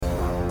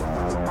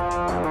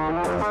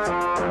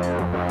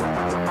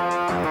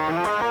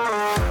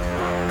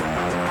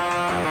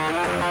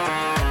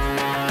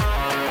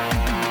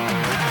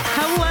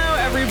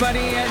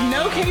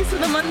showcase of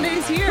the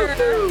Mondays here.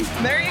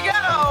 There you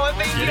go.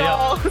 Thank you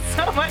all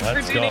so much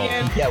for tuning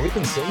in. Yeah, we've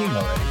been singing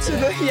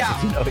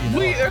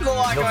already. There's a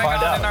lot going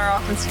on in our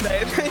office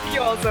today. Thank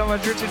you all so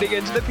much for tuning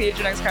in to the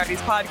PHNX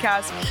Coyotes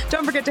podcast.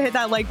 Don't forget to hit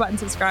that like button,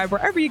 subscribe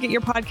wherever you get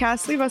your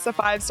podcasts. Leave us a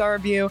 5-star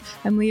review.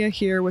 I'm Leah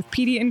here with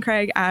Petey and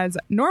Craig as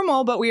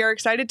normal, but we are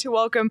excited to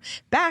welcome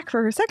back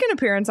for her second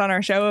appearance on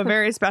our show a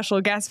very special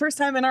guest. First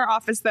time in our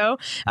office though,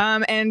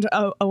 and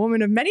a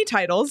woman of many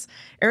titles: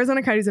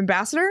 Arizona Coyotes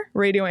ambassador,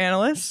 radio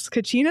analyst,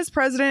 Kachinas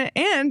president,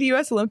 and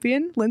U.S.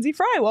 Olympian Lindsey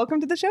Fry.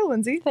 Welcome to the show,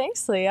 Lindsey.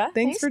 Thanks, Leah.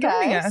 Thanks for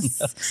joining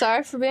us.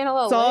 Sorry for being a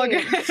little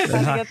late.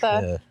 Trying to get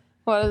the,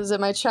 what is it,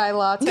 my chai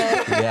latte?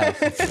 Yeah,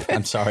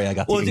 I'm sorry I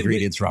got the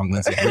ingredients wrong,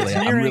 Lindsey.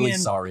 I'm really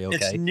sorry, okay?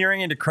 It's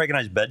nearing into Craig and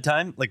I's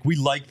bedtime. Like, we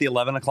like the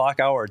 11 o'clock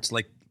hour. It's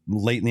like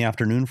late in the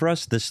afternoon for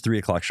us. This 3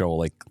 o'clock show,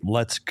 like,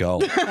 let's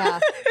go. Yeah.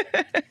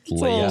 It's a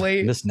little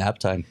late. Missed nap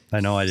time. I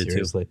know, I did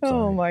Seriously. too.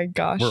 Oh my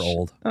gosh. We're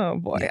old. Oh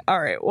boy. All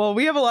right. Well,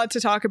 we have a lot to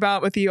talk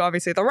about with you.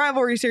 Obviously, the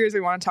Rivalry Series. We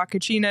want to talk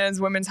Kachinas,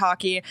 women's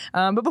hockey.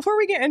 But before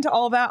we get into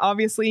all that,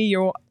 obviously,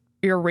 you're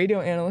a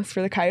radio analyst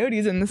for the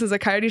Coyotes, and this is a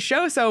Coyotes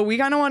show. So we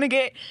kind of want to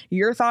get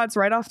your thoughts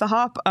right off the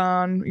hop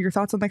on your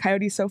thoughts on the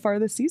Coyotes so far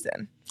this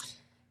season.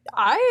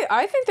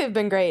 I think they've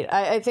been great.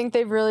 I think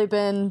they've really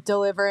been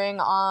delivering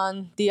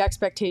on the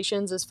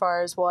expectations as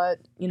far as what,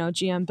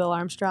 GM Bill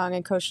Armstrong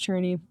and Coach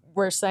Cherney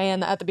were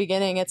saying at the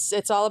beginning.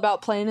 It's all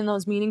about playing in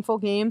those meaningful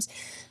games.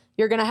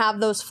 You're going to have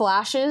those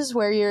flashes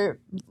where you're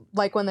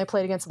like when they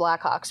played against the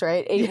Blackhawks,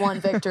 right?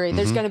 8-1 victory.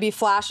 There's going to be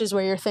flashes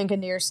where you're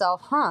thinking to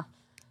yourself,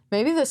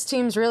 maybe this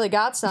team's really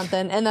got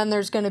something. And then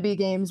there's going to be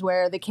games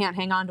where they can't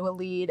hang on to a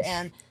lead,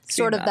 and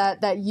sort of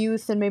that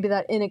youth and maybe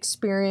that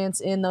inexperience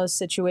in those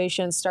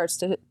situations starts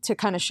to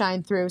kind of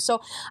shine through.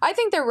 So I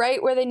think they're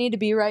right where they need to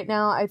be right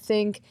now. I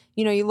think,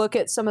 you look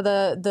at some of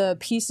the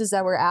pieces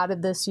that were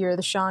added this year,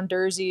 the Sean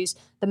Durzees,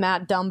 the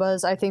Matt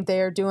Dumbas, I think they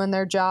are doing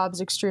their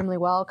jobs extremely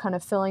well, kind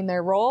of filling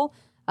their role.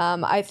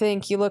 I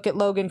think you look at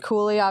Logan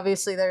Cooley,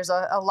 obviously there's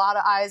a lot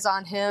of eyes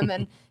on him,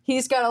 and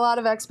he's got a lot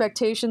of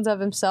expectations of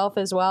himself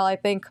as well. I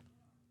think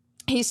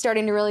he's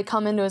starting to really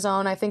come into his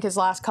own. I think his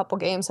last couple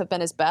games have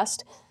been his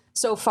best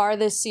so far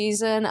this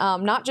season,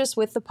 not just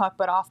with the puck,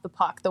 but off the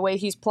puck, the way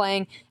he's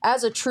playing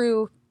as a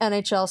true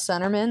NHL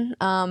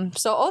centerman.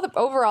 So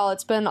overall,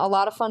 it's been a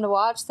lot of fun to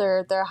watch.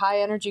 They're a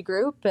high-energy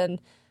group, and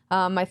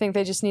I think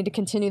they just need to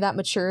continue that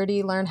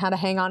maturity, learn how to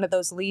hang on to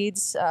those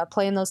leads,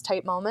 play in those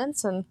tight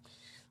moments, and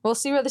we'll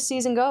see where the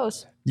season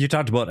goes. You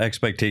talked about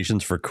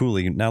expectations for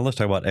Cooley. Now let's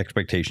talk about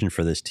expectations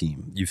for this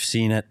team. You've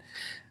seen it,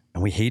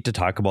 and we hate to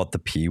talk about the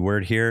P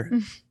word here,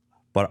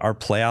 but are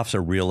playoffs a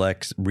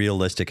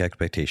realistic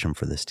expectation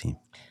for this team?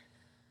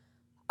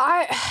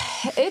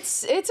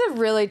 It's a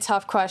really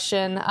tough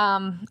question.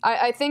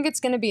 I think it's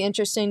going to be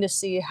interesting to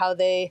see how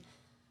they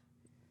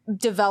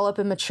develop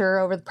and mature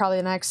over probably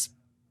the next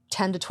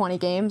 10 to 20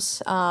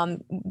 games.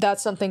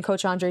 That's something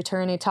Coach Andre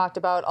Tourigny talked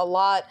about a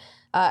lot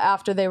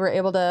after they were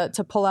able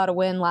to pull out a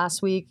win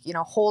last week,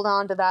 hold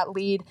on to that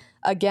lead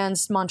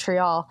against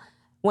Montreal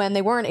when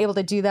they weren't able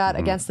to do that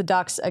against the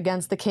Ducks,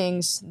 against the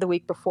Kings the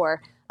week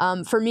before.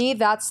 For me,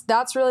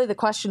 that's really the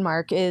question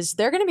mark. Is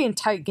they're going to be in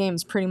tight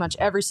games pretty much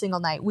every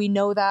single night. We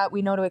know that.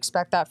 We know to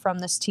expect that from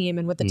this team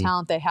and with the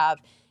talent they have.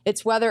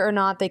 It's whether or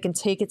not they can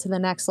take it to the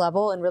next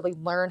level and really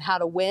learn how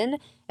to win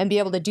and be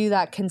able to do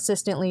that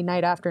consistently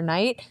night after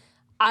night.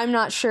 I'm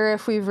not sure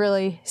if we've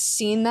really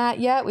seen that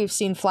yet. We've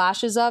seen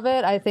flashes of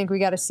it. I think we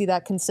got to see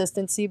that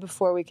consistency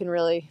before we can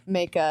really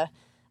make have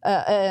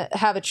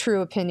a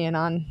true opinion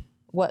on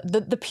what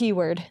the P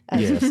word,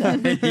 as you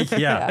said.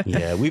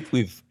 Yeah.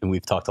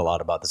 We've talked a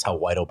lot about this, how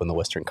wide open the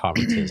Western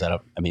Conference is. I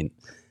mean,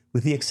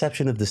 with the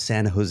exception of the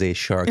San Jose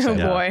Sharks,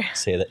 I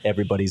say that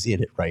everybody's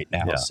in it right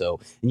now. Yeah.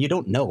 So, and you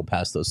don't know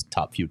past those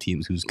top few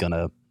teams who's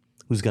gonna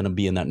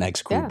be in that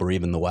next group or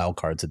even the wild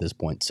cards at this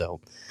point.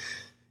 So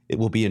it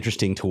will be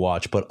interesting to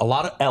watch. But a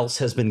lot else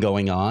has been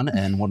going on,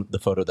 and the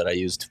photo that I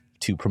used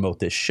to promote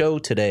this show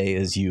today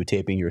is you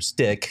taping your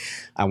stick.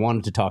 I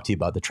wanted to talk to you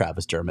about the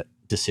Travis Dermott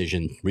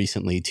decision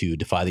recently to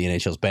defy the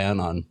NHL's ban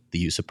on the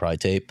use of Pride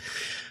tape.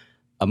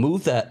 A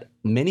move that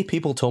many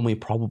people told me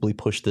probably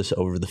pushed this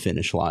over the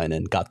finish line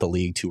and got the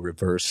league to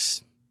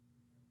reverse,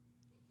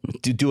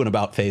 do an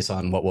about face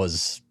on what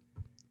was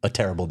a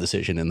terrible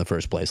decision in the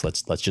first place.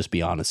 Let's just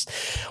be honest.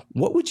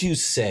 What would you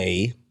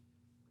say?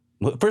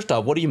 First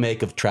off, what do you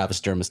make of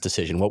Travis Dermott's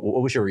decision? What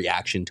was your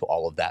reaction to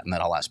all of that? And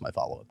then I'll ask my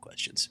follow-up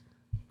questions.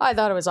 I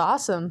thought it was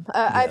awesome.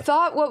 I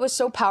thought what was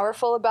so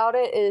powerful about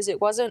it is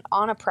it wasn't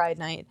on a Pride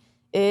night.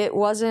 It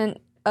wasn't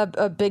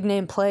a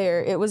big-name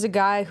player. It was a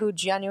guy who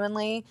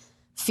genuinely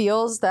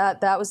feels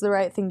that was the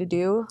right thing to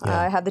do.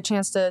 I had the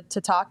chance to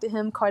talk to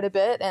him quite a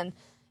bit, and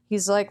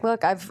he's like,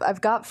 look, I've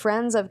got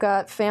friends, I've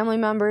got family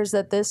members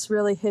that this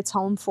really hits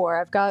home for.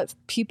 I've got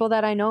people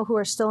that I know who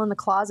are still in the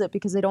closet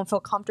because they don't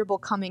feel comfortable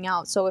coming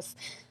out. So if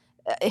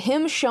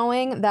him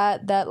showing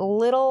that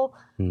little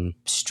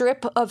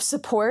strip of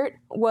support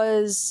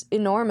was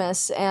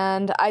enormous.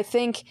 And I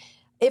think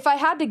if I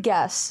had to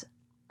guess,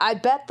 I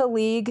bet the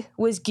league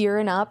was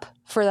gearing up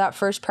for that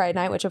first Pride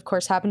night, which of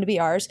course happened to be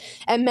ours,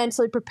 and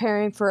mentally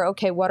preparing for,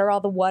 okay, what are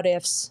all the what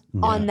ifs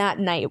on that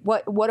night?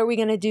 What are we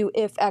going to do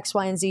if X,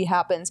 Y, and Z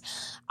happens?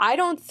 I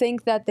don't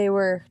think that they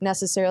were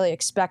necessarily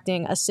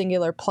expecting a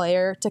singular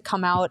player to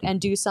come out and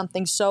do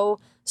something so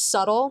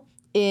subtle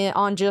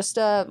on just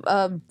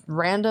a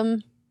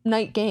random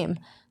night game.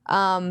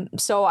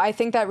 So I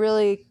think that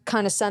really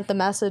kind of sent the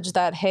message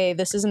that, hey,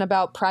 this isn't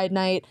about Pride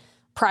night,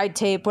 Pride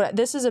tape.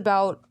 This is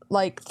about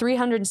like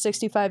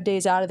 365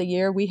 days out of the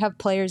year. We have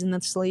players in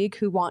this league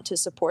who want to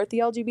support the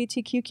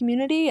LGBTQ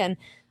community. And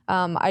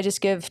I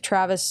just give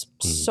Travis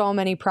so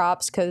many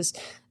props because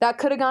that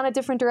could have gone a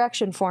different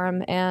direction for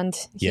him. And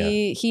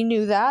he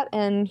knew that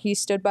and he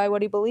stood by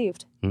what he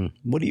believed.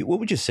 What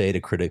would you say to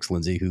critics,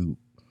 Lindsay, who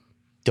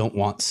don't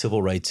want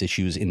civil rights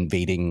issues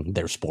invading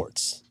their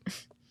sports?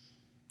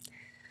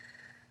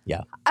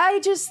 Yeah. I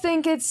just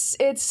think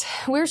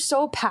we're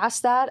so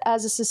past that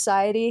as a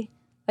society.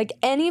 Like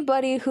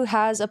anybody who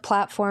has a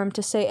platform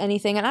to say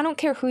anything, and I don't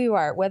care who you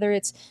are, whether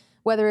it's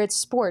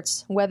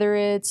sports, whether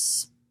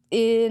it's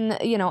in,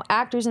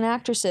 actors and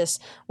actresses,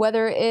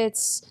 whether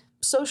it's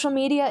social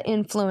media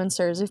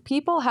influencers, if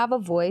people have a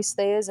voice,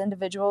 they as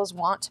individuals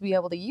want to be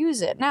able to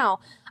use it. Now,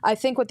 I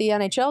think what the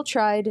NHL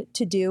tried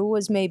to do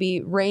was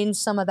maybe rein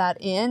some of that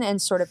in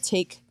and sort of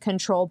take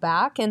control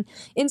back. And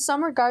in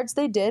some regards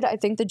they did. I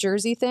think the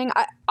jersey thing,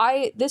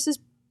 this is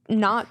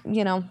not,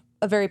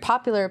 a very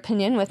popular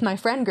opinion with my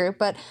friend group,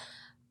 but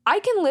I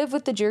can live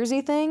with the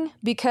jersey thing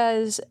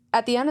because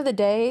at the end of the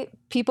day,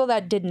 people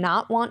that did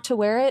not want to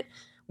wear it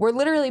were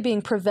literally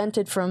being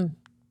prevented from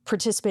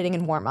participating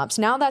in warm-ups.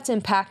 Now that's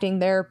impacting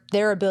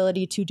their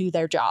ability to do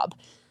their job.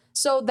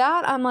 So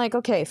that I'm like,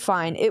 okay,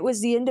 fine. It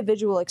was the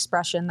individual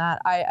expression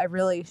that I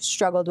really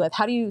struggled with.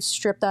 How do you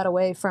strip that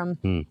away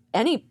from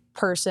any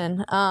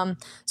person?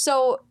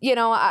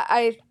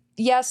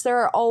 Yes, there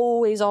are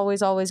always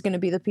going to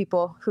be the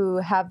people who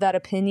have that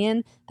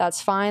opinion.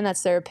 That's fine.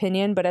 That's their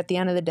opinion. But at the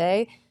end of the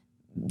day,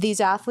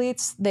 these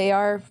athletes, they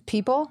are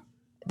people.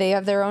 They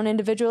have their own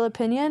individual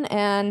opinion.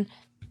 And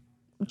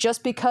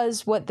just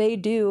because what they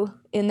do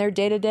in their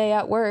day-to-day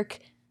at work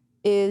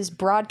is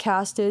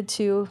broadcasted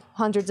to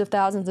hundreds of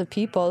thousands of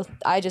people,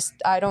 I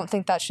don't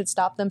think that should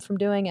stop them from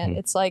doing it.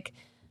 It's like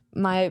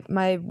my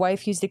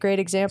wife used a great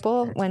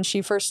example when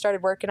she first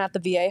started working at the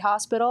VA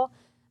hospital.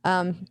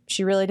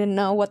 She really didn't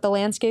know what the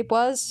landscape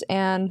was,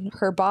 and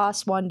her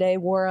boss one day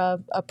wore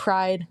a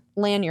Pride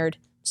lanyard.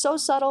 So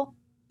subtle,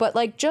 but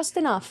like just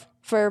enough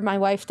for my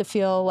wife to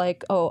feel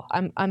like, oh,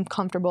 I'm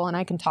comfortable and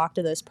I can talk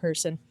to this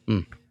person.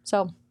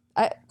 So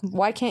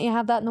why can't you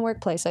have that in the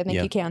workplace? I think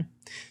you can.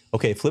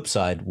 Okay, flip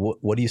side,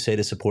 what do you say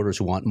to supporters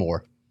who want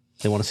more?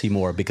 They want to see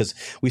more because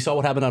we saw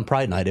what happened on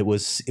Pride night. It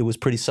was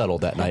pretty subtle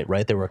that night,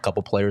 right? There were a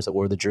couple players that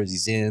wore the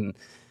jerseys in.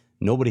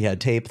 Nobody had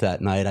tape that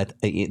night.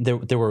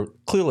 There were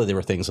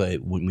things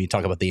like when we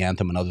talk about the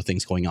anthem and other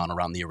things going on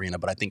around the arena,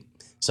 but I think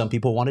some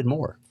people wanted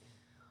more.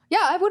 Yeah,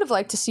 I would have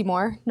liked to see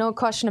more. No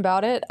question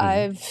about it.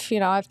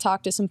 I've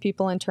talked to some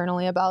people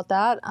internally about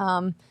that.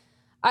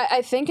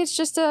 I think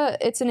it's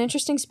an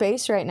interesting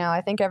space right now.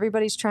 I think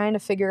everybody's trying to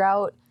figure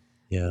out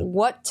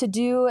what to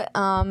do.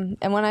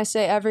 And when I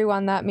say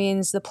everyone, that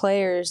means the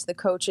players, the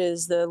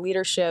coaches, the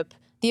leadership,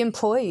 the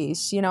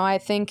employees. I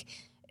think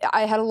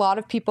I had a lot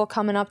of people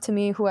coming up to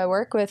me who I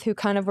work with who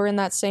kind of were in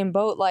that same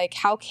boat. Like,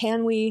 how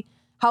can we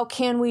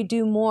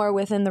do more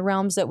within the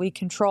realms that we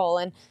control?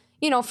 And,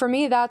 for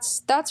me,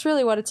 that's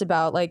really what it's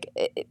about. Like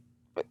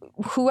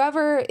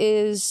whoever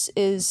is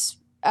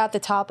at the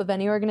top of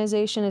any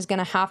organization is going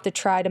to have to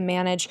try to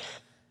manage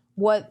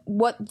what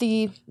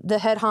the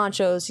head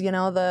honchos,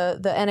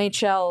 the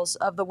NHLs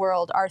of the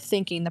world are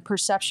thinking, the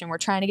perception. We're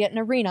trying to get an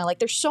arena. Like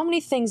there's so many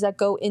things that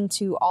go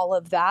into all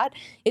of that.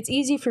 It's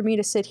easy for me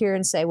to sit here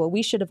and say, well,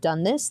 we should have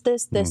done this,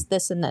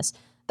 and this.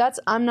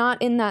 I'm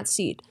not in that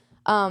seat.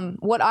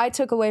 What I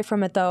took away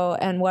from it though,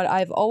 and what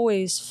I've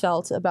always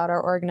felt about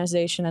our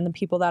organization and the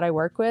people that I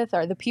work with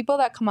are the people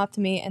that come up to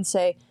me and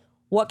say,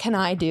 what can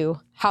I do?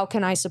 How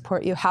can I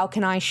support you? How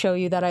can I show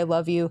you that I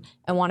love you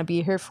and want to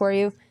be here for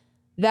you?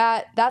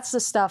 That's the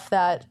stuff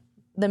that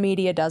the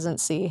media doesn't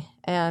see.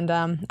 And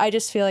I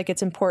just feel like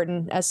it's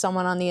important as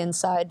someone on the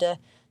inside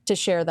to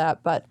share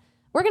that. But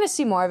we're going to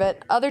see more of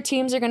it. Other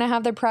teams are going to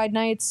have their Pride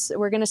nights.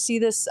 We're going to see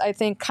this, I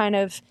think, kind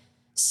of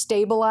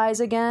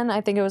stabilize again.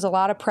 I think it was a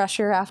lot of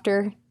pressure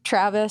after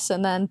Travis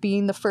and then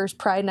being the first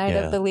Pride night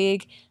of the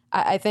league.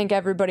 I think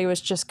everybody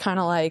was just kind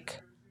of like,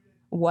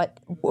 what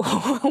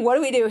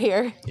do we do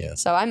here? Yeah.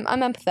 So I'm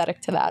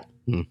empathetic to that.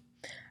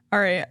 All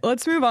right,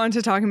 let's move on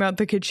to talking about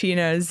the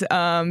Kachinas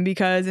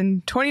because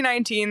in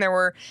 2019, there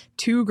were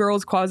 2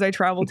 girls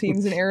quasi-travel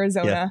teams in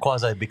Arizona. Yeah,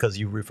 quasi because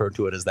you referred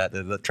to it as that.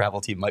 The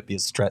travel team might be a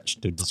stretch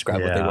to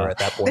describe what they were at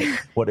that point,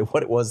 what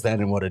it was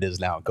then and what it is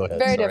now. Go ahead.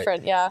 Very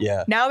different,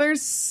 yeah. Now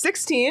there's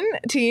 16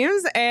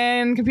 teams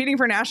and competing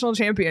for national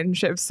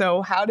championships.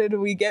 So how did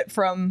we get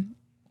from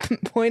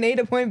point A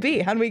to point B?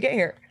 How did we get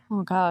here?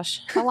 Oh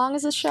gosh, how long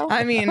is this show?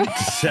 I mean,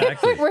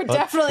 exactly. We're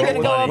definitely going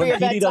to go over your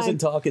bedtime. When PD doesn't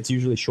talk, it's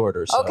usually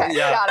shorter. So. Okay,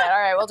 got it. All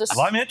right, we'll just.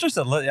 Well, I'm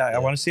interested. I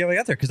want to see how we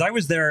got there because I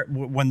was there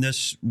when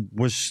this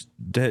was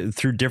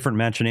through different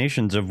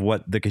machinations of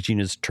what the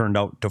Kachinas turned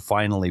out to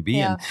finally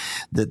be, and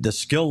the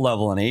skill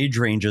level and age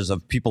ranges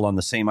of people on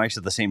the same ice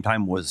at the same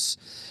time was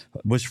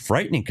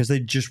frightening because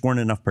they just weren't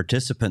enough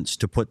participants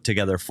to put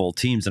together full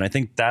teams, and I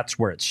think that's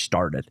where it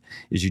started.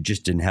 Is you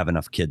just didn't have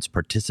enough kids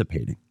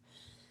participating.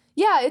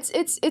 Yeah,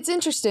 it's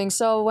interesting.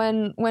 So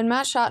when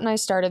Matt Schott and I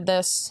started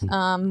this,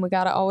 we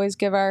got to always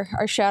give our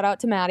shout out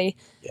to Maddie.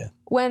 Yeah.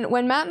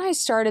 When Matt and I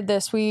started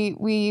this,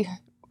 we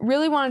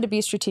really wanted to be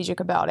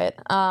strategic about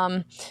it.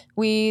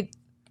 We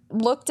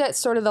looked at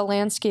sort of the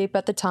landscape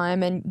at the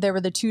time, and there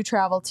were the 2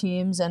 travel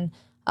teams, and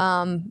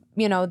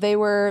they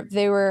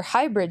were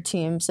hybrid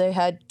teams. They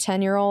had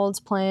 10-year-olds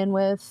playing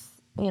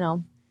with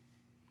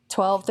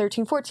 12,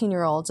 13,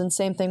 14-year-olds, and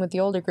same thing with the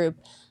older group.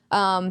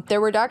 There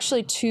were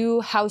actually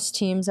 2 house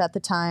teams at the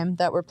time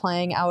that were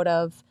playing out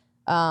of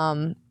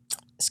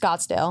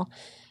Scottsdale.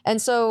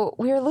 And so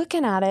we were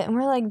looking at it and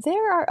we're like,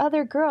 there are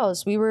other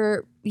girls. We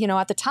were,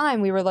 at the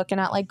time we were looking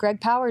at like Greg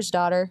Power's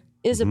daughter,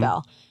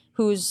 Isabel,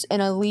 who's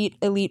an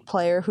elite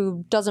player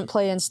who doesn't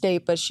play in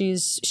state, but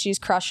she's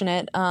crushing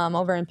it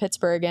over in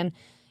Pittsburgh. And,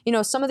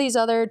 some of these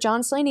other,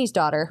 John Slaney's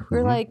daughter,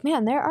 we're like,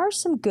 man, there are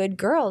some good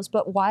girls,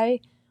 but why?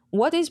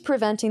 What is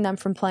preventing them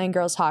from playing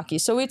girls hockey?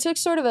 So we took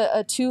sort of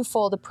a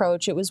twofold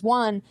approach. It was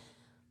one,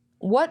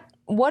 what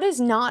is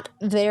not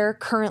there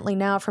currently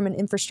now from an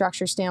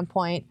infrastructure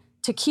standpoint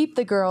to keep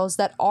the girls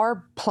that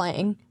are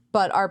playing,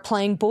 but are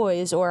playing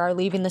boys or are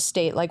leaving the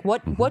state? Like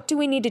what do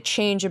we need to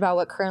change about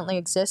what currently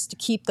exists to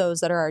keep those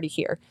that are already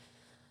here?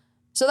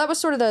 So that was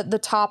sort of the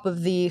top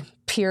of the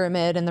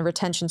pyramid and the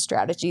retention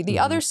strategy. The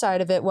other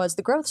side of it was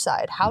the growth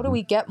side. How do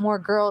we get more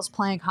girls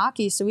playing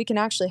hockey so we can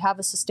actually have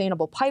a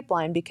sustainable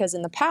pipeline? Because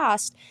in the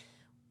past,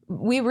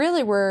 we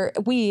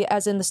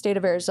as in the state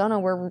of Arizona,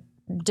 were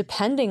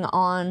depending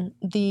on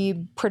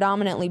the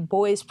predominantly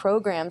boys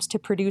programs to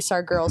produce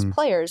our girls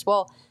players.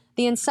 Well,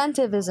 the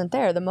incentive isn't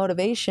there. The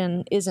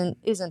motivation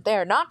isn't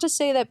there. Not to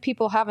say that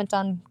people haven't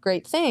done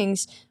great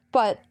things,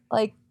 but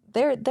like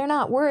they're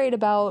not worried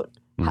about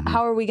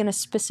how are we going to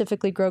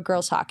specifically grow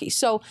girls hockey.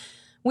 So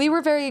we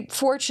were very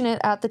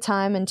fortunate at the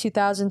time in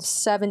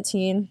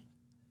 2017.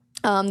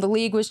 The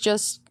league was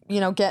just,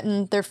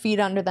 getting their feet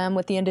under them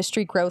with the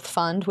Industry Growth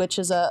Fund, which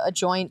is a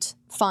joint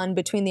fund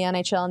between the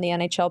NHL and the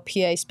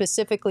NHLPA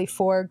specifically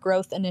for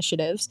growth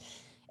initiatives.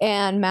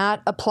 And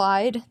Matt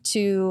applied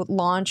to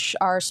launch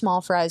our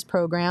Small Fries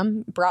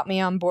program, brought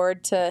me on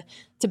board to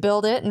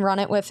build it and run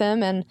it with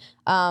him. And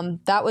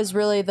that was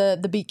really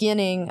the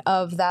beginning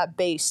of that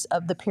base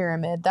of the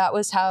pyramid. That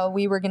was how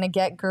we were going to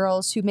get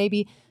girls who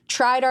maybe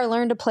tried our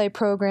Learn to Play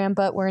program,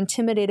 but were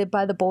intimidated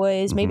by the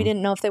boys, maybe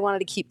didn't know if they wanted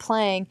to keep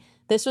playing.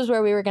 This was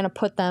where we were going to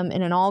put them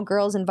in an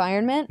all-girls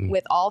environment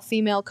with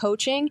all-female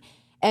coaching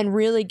and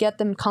really get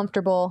them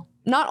comfortable,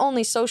 not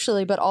only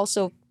socially, but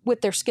also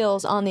with their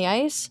skills on the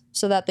ice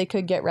so that they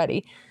could get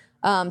ready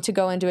to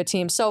go into a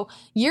team. So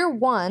year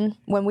 1,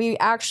 when we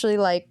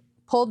actually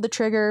pulled the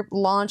trigger,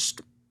 launched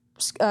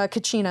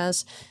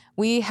Kachinas,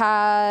 we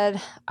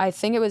had, I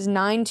think it was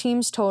 9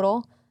 teams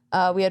total.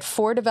 We had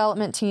 4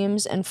 development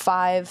teams and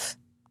 5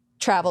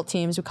 travel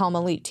teams. We call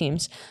them elite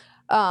teams.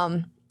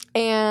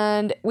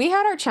 And we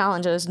had our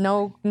challenges,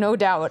 no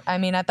doubt. I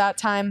mean, at that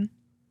time,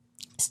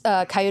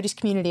 Coyotes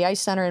Community Ice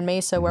Center in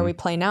Mesa, where we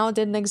play now,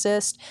 didn't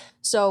exist.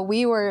 So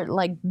we were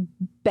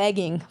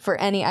begging for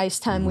any ice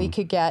time we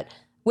could get,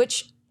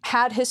 which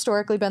had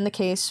historically been the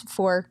case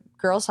for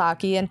girls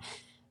hockey. And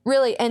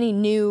really any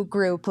new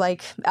group,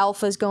 like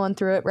Alpha's going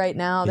through it right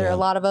now. There are a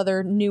lot of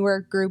other newer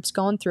groups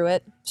going through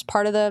it. It's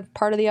part of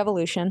the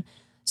evolution.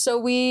 So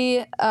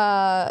we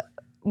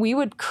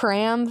would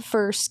cram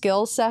for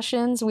skill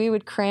sessions. We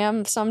would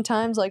cram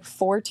sometimes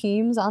 4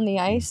 teams on the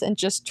ice and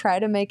just try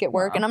to make it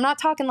work. Wow. And I'm not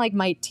talking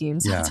mite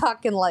teams. Yeah. I'm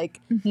talking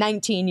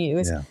 19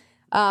 U's. Yeah.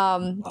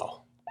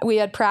 We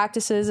had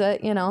practices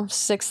at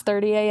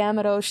 6:30 a.m.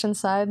 at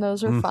Oceanside, and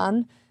those were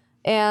fun.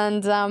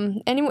 And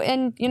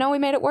we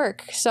made it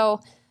work. So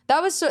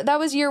that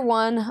was year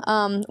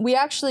 1. We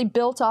actually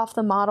built off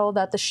the model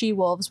that the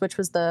She-Wolves, which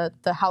was the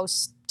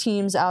house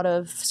teams out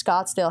of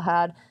Scottsdale,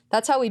 had.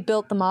 That's how we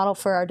built the model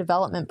for our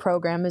development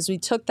program. Is we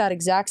took that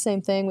exact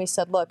same thing. We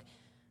said, look,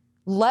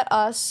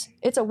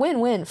 it's a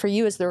win-win for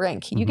you as the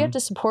rink. You get to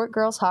support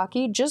girls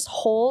hockey. Just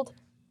hold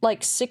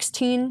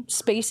 16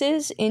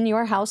 spaces in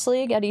your house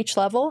league at each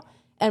level,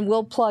 and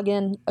we'll plug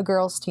in a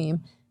girls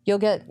team. You'll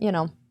get,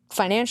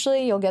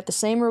 financially, you'll get the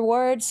same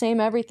reward, same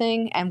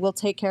everything, and we'll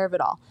take care of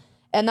it all.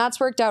 And that's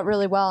worked out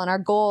really well. And our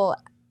goal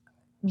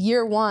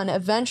year 1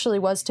 eventually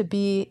was to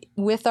be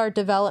with our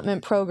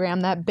development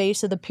program. That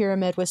base of the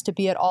pyramid was to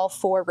be at all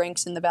 4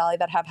 rinks in the Valley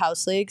that have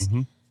house leagues.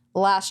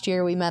 Last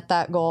year we met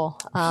that goal.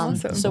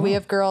 Awesome. So we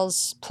have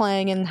girls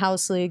playing in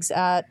house leagues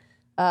at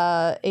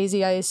AZ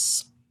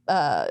Ice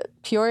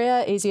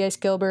Peoria, AZ Ice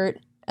Gilbert,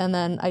 and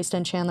then Ice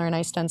Den Chandler and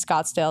Ice Den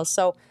Scottsdale.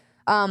 So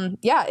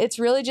it's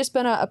really just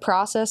been a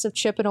process of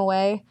chipping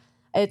away.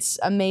 it's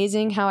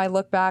amazing how I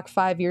look back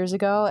 5 years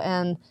ago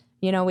and,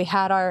 you know, we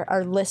had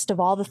our list of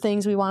all the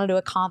things we wanted to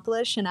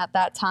accomplish. And at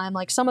that time,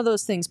 like some of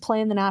those things,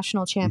 playing the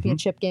national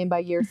championship game by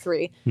year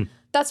 3,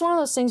 that's one of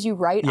those things you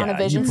write on a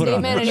vision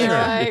statement and you're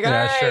like, all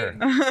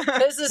right,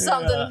 this is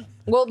something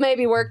we'll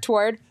maybe work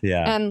toward.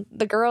 Yeah. And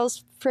the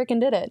girls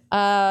freaking did it.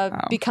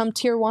 Become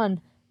tier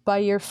 1 by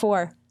year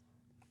 4.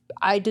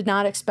 I did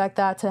not expect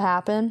that to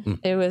happen.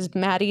 It was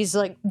Maddie's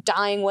like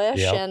dying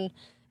wish and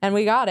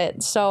we got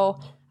it.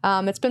 So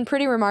it's been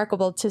pretty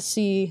remarkable to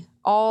see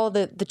all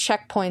the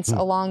checkpoints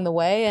along the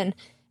way and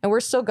we're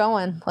still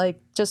going.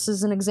 Like just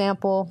as an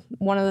example,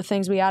 one of the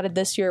things we added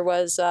this year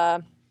was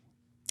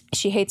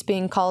she hates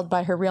being called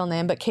by her real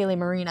name, but Kaylee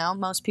Marino,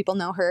 most people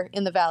know her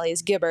in the Valley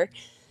as Gibber.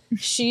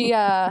 She's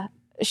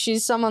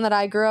someone that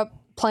I grew up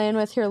playing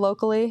with here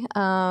locally.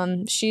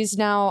 She's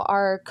now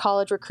our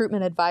college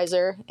recruitment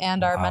advisor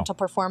and our mental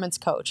performance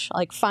coach.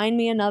 Like find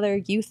me another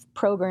youth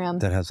program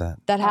that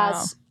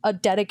has a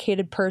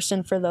dedicated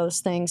person for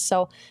those things.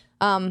 So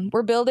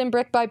we're building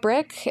brick by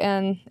brick,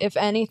 and if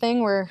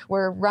anything, we're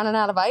running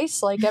out of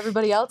ice like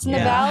everybody else in the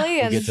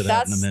Valley, and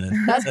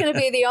that's going to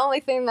be the only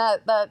thing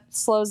that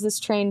slows this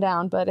train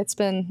down. But it's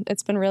been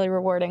really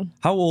rewarding.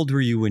 How old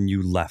were you when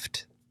you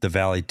left the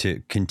Valley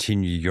to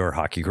continue your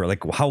hockey career?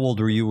 Like, how old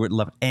were you when you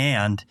left?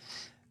 And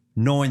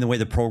knowing the way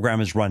the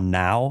program is run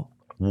now,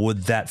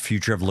 would that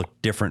future have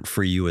looked different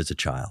for you as a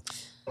child?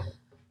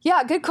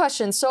 Yeah, good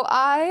question. So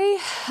I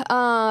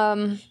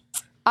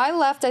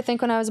left, I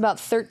think, when I was about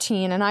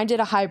 13, and I did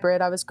a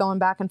hybrid. I was going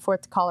back and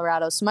forth to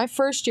Colorado. So my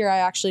first year, I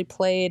actually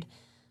played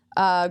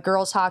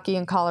girls hockey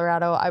in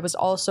Colorado. I was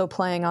also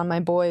playing on my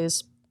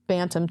boys'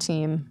 bantam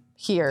team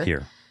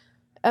here.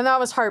 And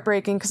that was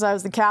heartbreaking because I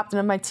was the captain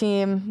of my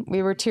team.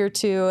 We were tier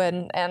 2,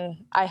 and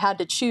I had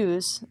to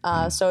choose.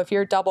 So if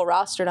you're double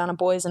rostered on a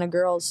boys and a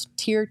girls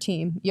tier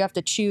team, you have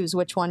to choose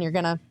which one you're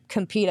going to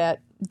compete at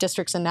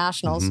districts and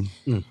nationals.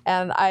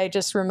 And I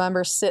just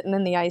remember sitting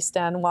in the ice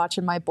den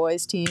watching my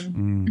boys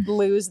team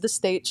lose the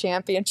state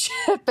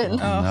championship. And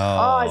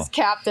as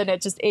captain,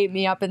 it just ate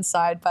me up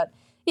inside. But,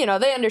 you know,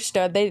 they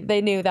understood.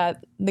 They knew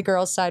that the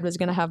girls' side was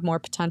going to have more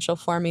potential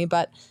for me.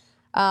 But,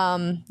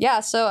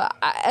 so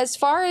as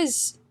far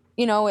as,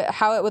 you know,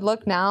 how it would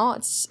look now,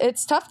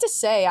 it's tough to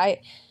say.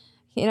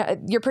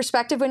 Your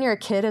perspective when you're a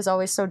kid is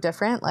always so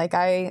different. Like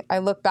I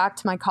look back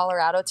to my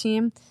Colorado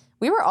team.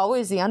 We were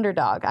always the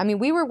underdog. I mean,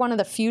 we were one of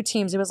the few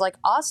teams. It was like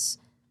us,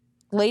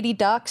 Lady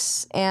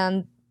Ducks,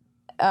 and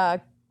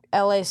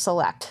LA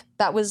Select.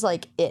 That was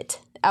like it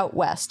out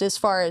west as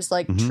far as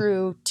like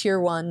true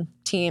tier 1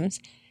 teams.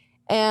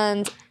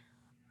 And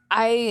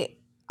I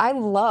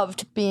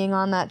loved being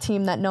on that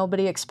team that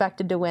nobody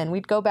expected to win.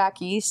 We'd go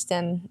back east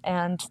and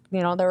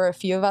you know, there were a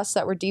few of us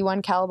that were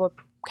D1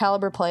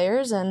 caliber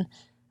players, and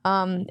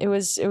it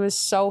was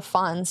so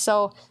fun.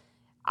 So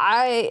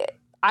I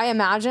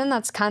imagine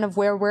that's kind of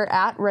where we're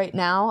at right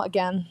now.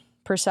 Again,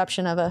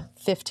 perception of a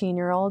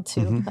 15-year-old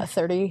to a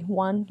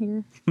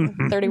 31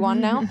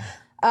 now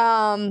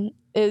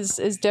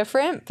is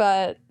different.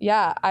 But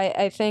yeah,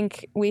 I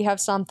think we have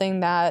something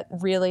that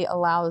really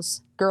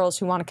allows girls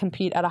who want to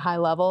compete at a high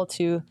level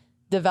to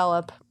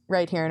develop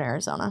right here in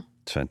Arizona.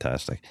 It's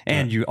fantastic.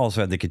 And you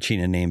also had the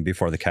Kachina name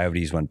before the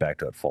Coyotes went back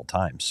to it full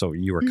time. So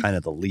you were kind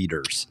of the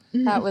leaders.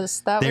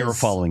 They were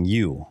following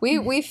you.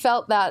 We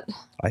felt that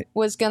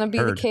was going to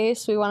be the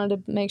case. We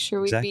wanted to make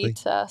sure we beat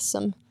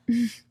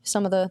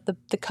some of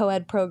the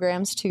co-ed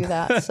programs to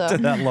that. So to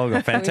that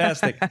logo.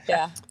 Fantastic.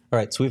 Yeah. All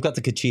right, so we've got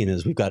the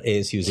Kachinas, we've got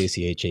ASU's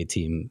ACHA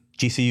team,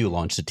 GCU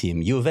launched a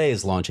team, U of A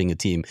is launching a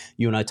team.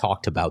 You and I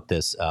talked about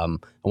this. I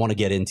want to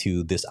get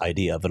into this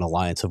idea of an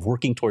alliance, of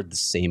working toward the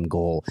same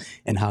goal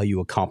and how you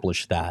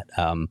accomplish that.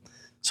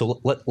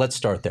 So let's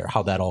start there,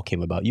 how that all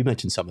came about. You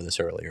mentioned some of this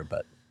earlier,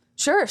 but...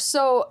 Sure.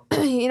 So,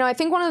 you know, I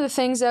think one of the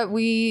things that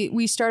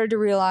we started to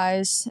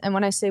realize, and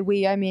when I say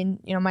we, I mean,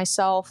 you know,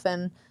 myself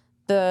and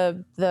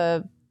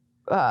the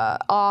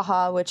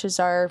AHA, which is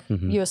our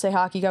USA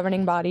Hockey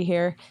governing body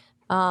here,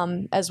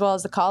 as well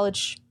as the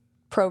college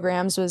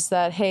programs, was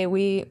that, hey,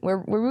 we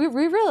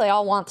really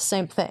all want the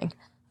same thing.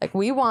 Like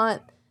we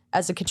want,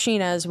 as the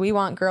Kachinas, we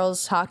want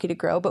girls hockey to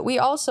grow, but we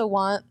also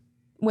want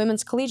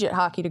women's collegiate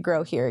hockey to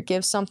grow here. It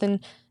gives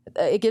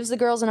the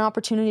girls an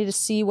opportunity to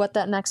see what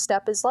that next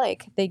step is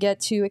like. They get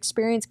to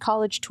experience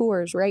college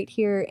tours right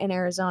here in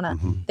Arizona.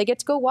 They get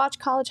to go watch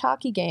college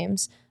hockey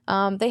games.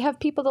 They have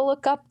people to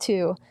look up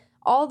to,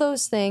 all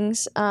those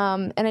things.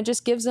 And it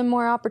just gives them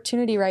more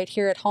opportunity right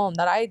here at home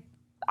that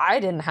I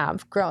didn't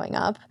have growing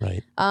up.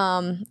 Right.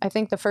 I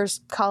think the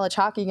first college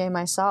hockey game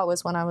I saw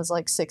was when I was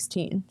like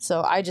 16.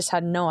 So I just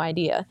had no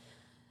idea.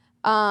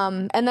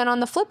 And then on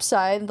the flip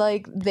side,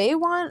 like they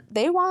want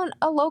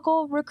a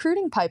local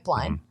recruiting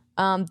pipeline.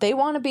 They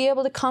want to be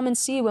able to come and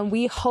see when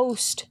we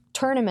host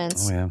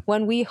tournaments,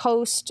 when we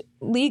host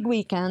league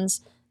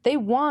weekends. They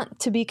want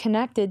to be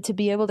connected to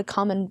be able to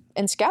come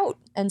and scout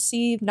and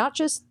see not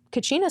just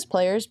Kachinas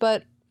players,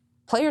 but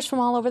players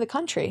from all over the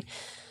country.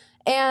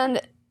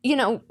 And, you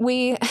know,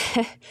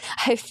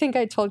 I think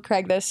I told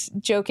Craig this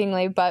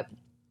jokingly, but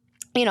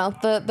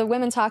the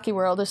women's hockey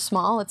world is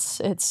small.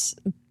 It's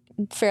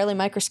fairly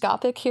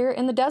microscopic here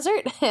in the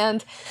desert.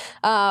 And,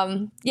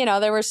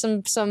 there were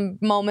some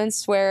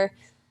moments where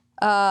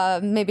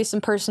maybe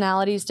some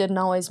personalities didn't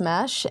always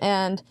mesh.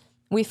 And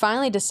we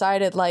finally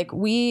decided, like,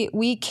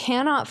 we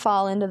cannot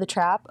fall into the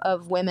trap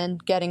of women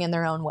getting in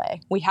their own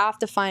way. We have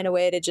to find a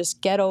way to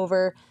just get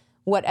over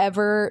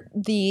whatever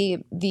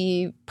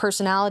the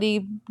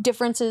personality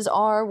differences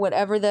are,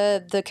 whatever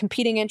the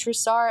competing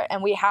interests are,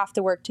 and we have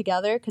to work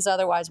together, because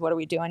otherwise, what are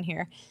we doing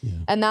here? Yeah.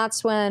 And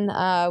that's when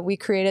we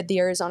created the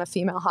Arizona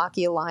Female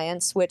Hockey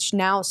Alliance, which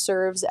now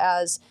serves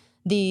as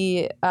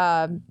the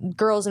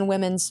girls and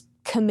women's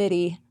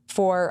committee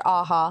for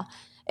AHA.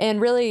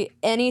 And really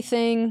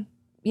anything,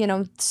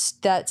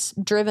 that's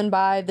driven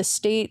by the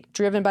state,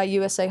 driven by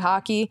USA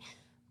Hockey,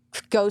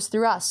 goes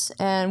through us.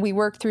 And we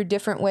work through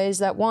different ways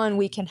that, one,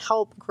 we can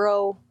help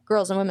grow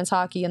girls and women's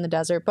hockey in the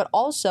desert, but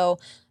also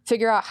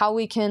figure out how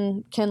we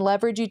can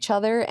leverage each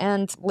other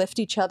and lift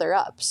each other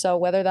up. So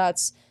whether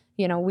that's,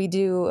 we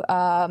do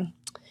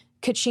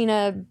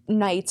Kachina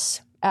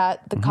nights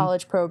at the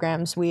college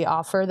programs. We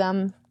offer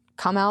them,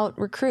 come out,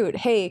 recruit.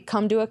 Hey,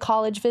 come do a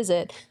college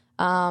visit.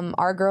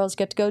 Our girls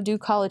get to go do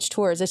college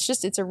tours.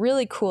 It's a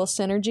really cool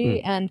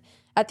synergy. And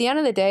at the end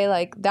of the day,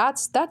 like,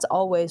 that's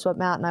always what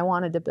Matt and I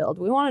wanted to build.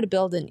 We wanted to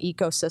build an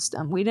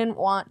ecosystem. We didn't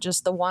want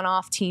just the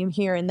one-off team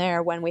here and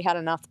there when we had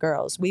enough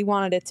girls. We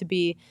wanted it to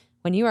be,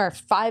 when you are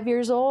 5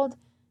 years old,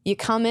 you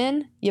come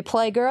in, you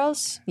play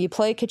girls, you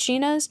play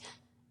Kachinas,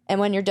 and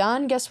when you're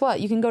done, guess what?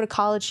 You can go to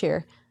college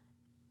here.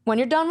 When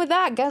you're done with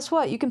that, guess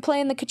what? You can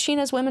play in the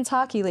Kachinas Women's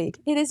Hockey League.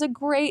 It is a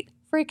great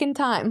freaking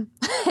time.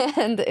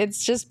 And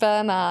it's just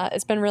been,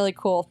 it's been really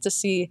cool to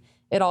see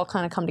it all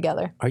kind of come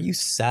together. Are you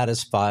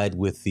satisfied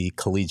with the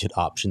collegiate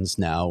options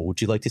now?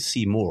 Would you like to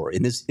see more?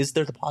 And is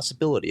there the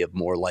possibility of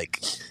more, like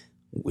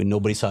when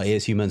nobody saw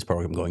ASU men's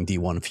program going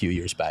D1 a few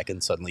years back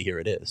and suddenly here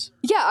it is?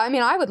 Yeah, I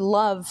mean, I would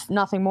love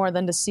nothing more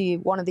than to see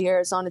one of the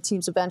Arizona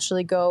teams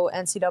eventually go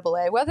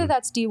NCAA, whether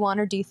that's D1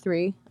 or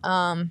D3.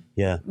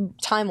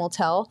 Time will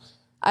tell.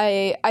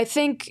 I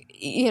think,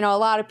 a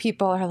lot of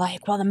people are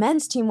like, well, the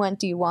men's team went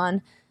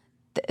D1.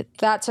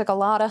 That took a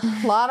lot of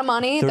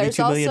money. There's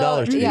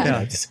also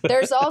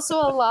there's also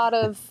a lot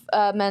of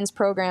men's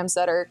programs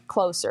that are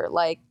closer,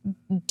 like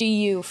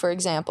DU, for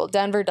example.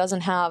 Denver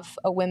doesn't have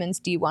a women's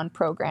D1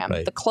 program.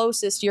 Right. The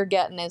closest you're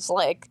getting is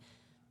like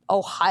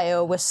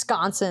Ohio,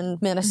 Wisconsin,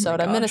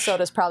 Minnesota. Oh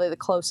Minnesota's probably the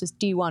closest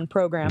D1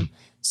 program.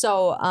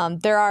 So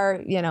there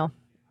are,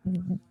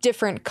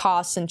 different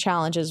costs and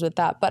challenges with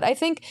that. But I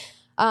think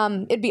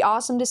it'd be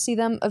awesome to see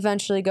them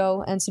eventually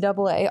go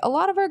NCAA. A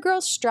lot of our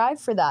girls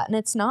strive for that, and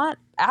it's not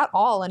at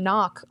all a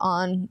knock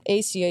on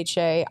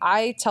ACHA.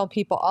 I tell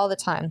people all the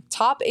time,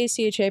 top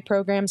ACHA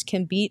programs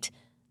can beat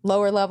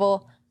lower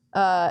level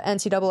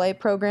NCAA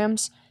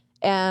programs,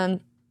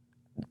 and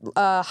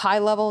high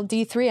level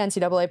D3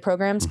 NCAA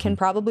programs can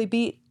probably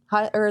beat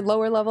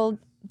lower level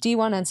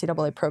D1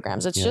 NCAA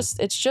programs.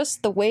 It's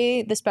just the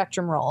way the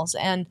spectrum rolls,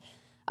 and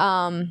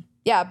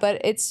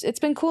but it's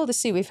been cool to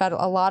see. We've had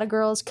a lot of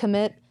girls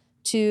commit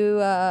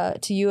to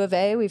U of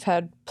A. We've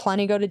had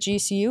plenty go to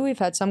GCU. We've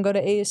had some go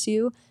to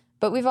ASU,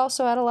 but we've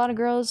also had a lot of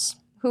girls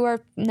who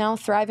are now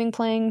thriving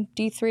playing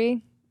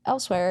D3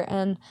 elsewhere.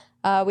 And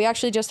we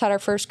actually just had our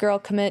first girl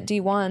commit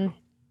D1.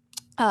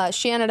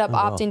 She ended up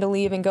opting to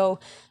leave and go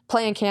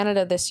play in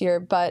Canada this year.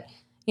 But,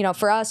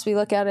 for us, we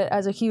look at it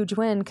as a huge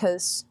win,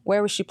 because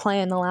where was she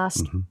playing the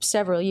last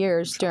several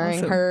years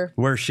during her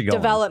Where's she going?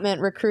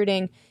 Development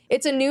recruiting?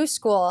 It's a new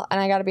school,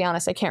 and I got to be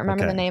honest, I can't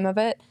remember the name of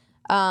it.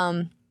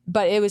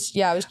 But it was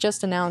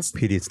just announced.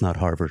 Petey, it's not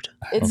Harvard.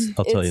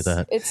 I'll tell you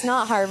that. It's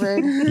not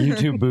Harvard. You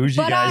two bougie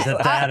guys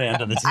at that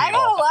end of the table. I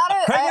got a lot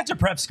of... Craig went to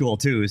prep school,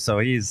 too, so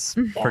he's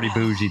pretty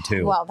bougie,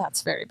 too. Well,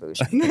 that's very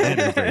bougie. It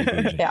is very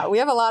bougie. Yeah, we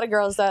have a lot of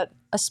girls that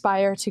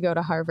aspire to go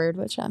to Harvard,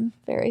 which I'm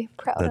very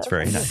proud of. That's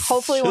very nice.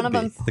 Hopefully one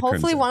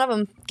of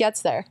them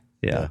gets there.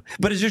 Yeah.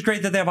 But it's just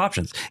great that they have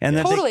options. And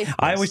that totally.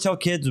 I always tell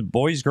kids,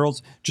 boys,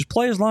 girls, just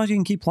play as long as you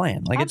can keep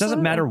playing. Like, Absolutely. It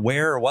doesn't matter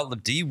where or what,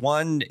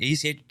 D1,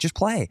 ACH, just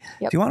play.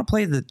 Yep. If you want to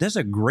play, this is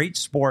a great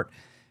sport.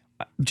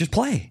 Just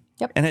play.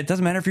 Yep. And it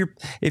doesn't matter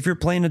if you're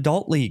playing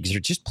adult leagues, or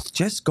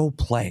just go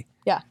play.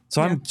 Yeah.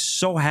 So I'm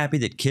so happy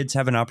that kids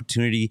have an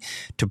opportunity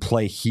to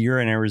play here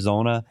in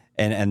Arizona,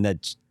 and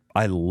that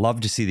I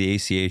love to see the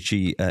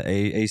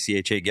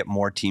ACHA get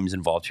more teams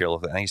involved here.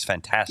 I think it's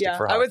fantastic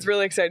for hockey. I was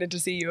really excited to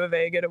see U of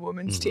A get a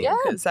women's team,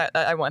 because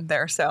I went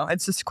there. So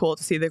it's just cool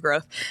to see the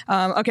growth.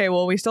 Okay,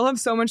 well, we still have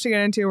so much to get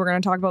into. We're going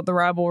to talk about the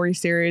Rivalry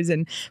Series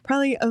and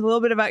probably a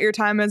little bit about your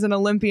time as an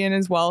Olympian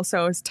as well.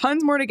 So it's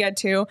tons more to get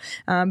to.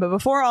 But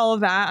before all of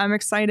that, I'm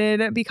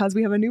excited because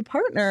we have a new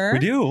partner. We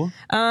do.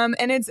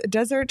 And it's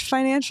Desert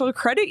Financial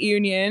Credit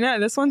Union.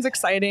 This one's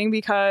exciting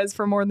because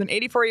for more than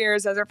 84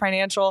 years, Desert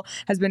Financial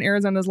has been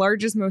Arizona's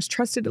largest, most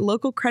trusted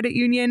local credit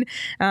union.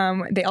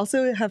 They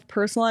also have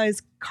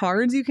personalized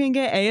cards you can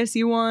get,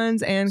 ASU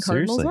ones and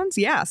Cardinals ones.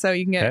 Yeah, so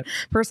you can get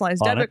a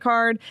personalized debit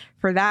card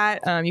for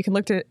that. You can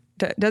look to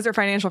Desert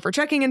Financial for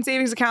checking and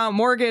savings account,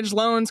 mortgage,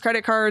 loans,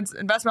 credit cards,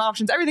 investment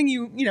options, everything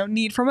you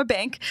need from a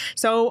bank.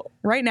 So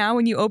right now,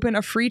 when you open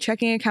a free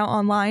checking account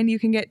online, you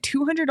can get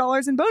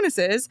 $200 in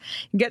bonuses.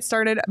 Get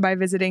started by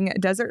visiting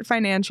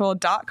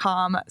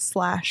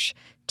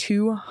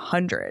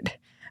desertfinancial.com/200.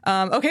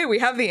 Okay, we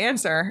have the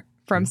answer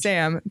from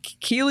Sam.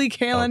 Keeley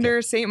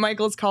Callender, St.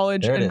 Michael's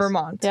College in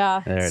Vermont.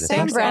 Yeah.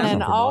 Sam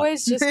Brennan,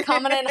 always just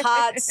coming in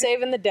hot,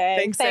 saving the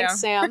day.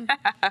 Thanks, Sam.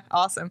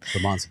 Awesome.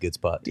 Vermont's a good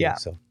spot, too. Yeah.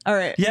 So. All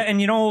right. Yeah, and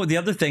the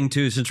other thing,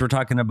 too, since we're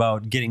talking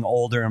about getting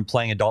older and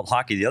playing adult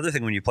hockey, the other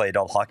thing when you play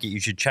adult hockey, you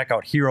should check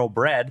out Hero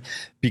Bread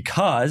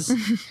because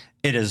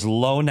it is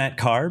low net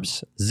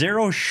carbs,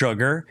 0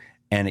 sugar,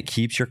 and it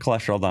keeps your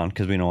cholesterol down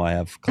because we know I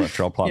have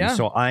cholesterol problems.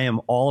 So I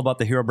am all about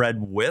the Hero Bread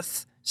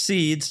with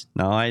seeds.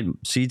 Now,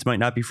 seeds might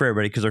not be for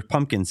everybody because there's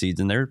pumpkin seeds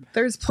and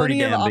there's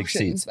plenty of big options,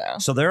 seeds. though.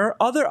 So there are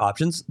other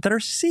options that are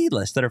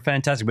seedless that are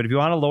fantastic. But if you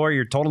want to lower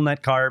your total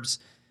net carbs,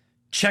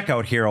 check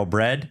out Hero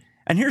Bread.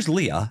 And here's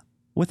Leah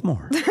with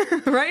more.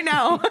 Right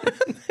now,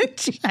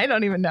 I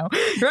don't even know.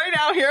 Right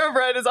now, Hero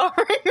Bread is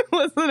offering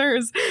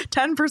listeners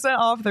 10%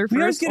 off their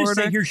first order.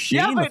 Say here's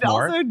Shane but with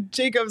more. Also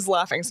Jacob's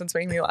laughing, so it's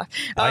making me laugh.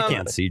 I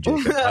can't see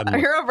Jacob.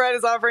 Hero Bread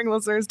is offering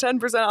listeners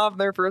 10% off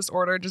their first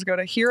order. Just go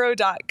to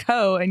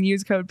hero.co and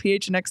use code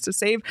PHNX to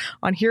save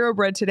on Hero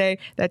Bread today.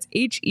 That's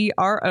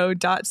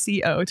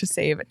HERO.co to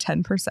save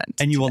 10%.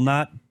 And you will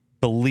not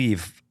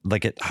believe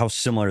how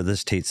similar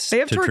this tastes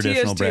to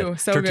traditional bread. Too.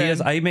 So tortillas.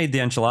 Good. I made the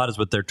enchiladas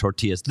with their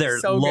tortillas. They're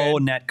so low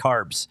good. net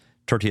carbs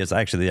tortillas.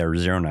 Actually, they are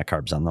 0 net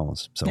carbs on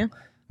those. So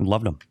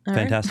loved them. All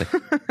fantastic.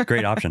 Right.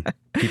 Great option.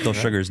 Keep those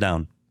sugars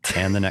down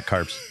and the net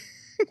carbs.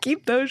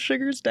 Keep those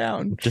sugars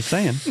down. Just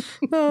saying.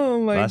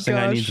 Oh my gosh. Last thing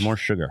I need is more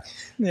sugar.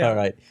 Yeah. All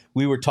right.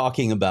 We were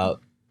talking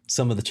about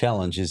some of the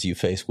challenges you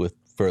face with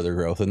further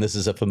growth, and this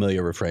is a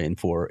familiar refrain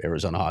for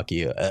Arizona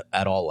hockey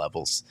at all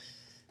levels.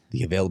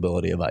 The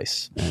availability of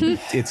ice. And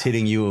it's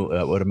hitting you,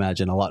 I would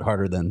imagine, a lot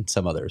harder than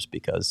some others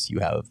because you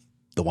have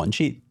the one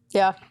sheet.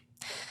 Yeah.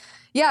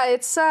 Yeah,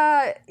 it's,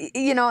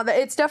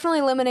 it's definitely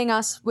limiting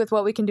us with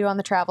what we can do on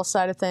the travel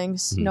side of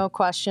things. No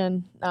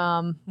question.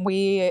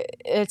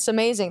 It's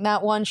amazing.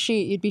 That one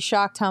sheet, you'd be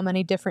shocked how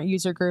many different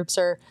user groups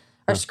are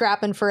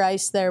scrapping for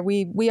ice there.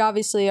 We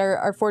obviously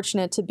are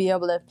fortunate to be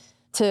able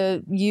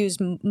to use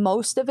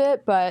most of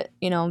it, but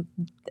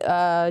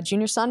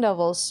Junior Sun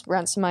Devils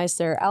rent some ice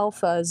there.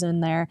 Alphas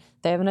in there.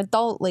 They have an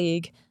adult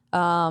league.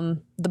 The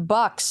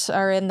Bucks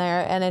are in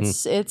there, and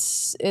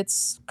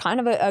it's kind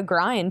of a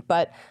grind.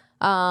 But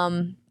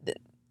the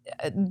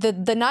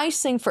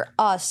nice thing for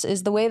us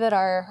is the way that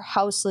our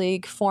house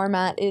league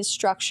format is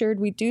structured.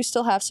 We do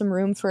still have some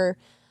room for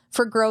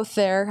growth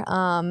there,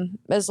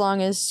 as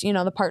long as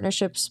the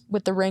partnerships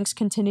with the rinks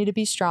continue to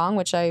be strong,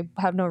 which I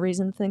have no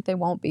reason to think they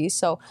won't be.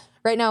 So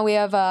right now we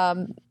have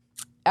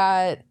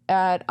at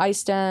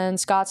Iceden,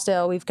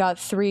 Scottsdale, we've got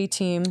 3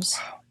 teams.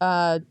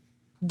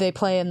 They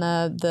play in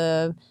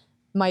the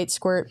Mite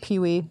Squirt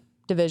Pee-wee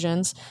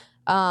divisions.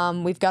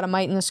 We've got a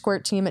Mite and the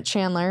Squirt team at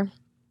Chandler,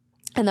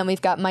 and then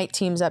we've got Mite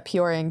teams at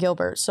Peoria and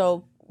Gilbert.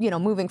 So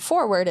moving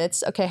forward,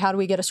 it's okay. How do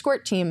we get a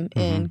Squirt team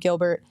in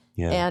Gilbert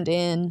and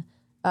in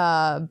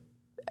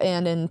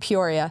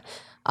Peoria?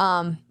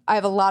 I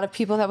have a lot of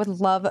people that would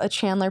love a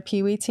Chandler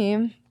Pee-wee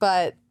team,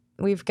 but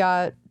we've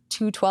got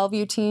 2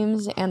 12U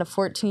teams and a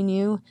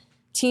 14U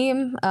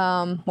team.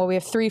 We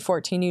have 3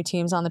 14U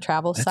teams on the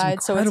travel side.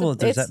 Incredible that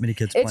there's that many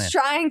kids playing. It's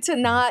trying to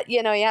not,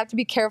 you have to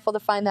be careful to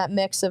find that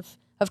mix of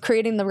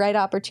creating the right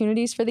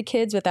opportunities for the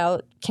kids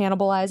without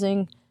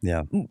cannibalizing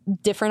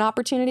different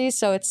opportunities.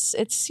 So it's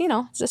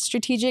a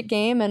strategic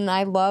game, and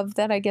I love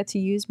that I get to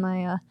use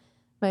my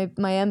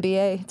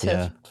MBA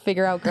to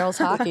figure out girls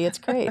hockey. It's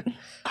great.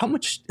 How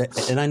much,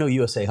 and I know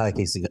USA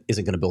Hockey isn't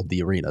going to build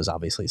the arenas,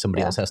 obviously.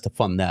 Somebody else has to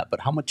fund that.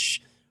 But how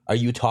much are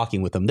you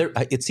talking with them?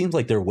 It seems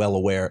like they're well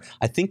aware.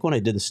 I think when I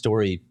did the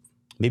story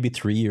maybe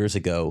 3 years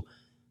ago,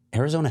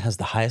 Arizona has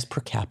the highest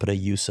per capita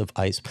use of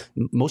ice,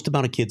 most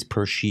amount of kids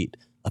per sheet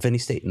of any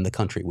state in the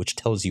country, which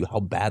tells you how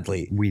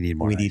badly we need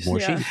more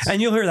sheets.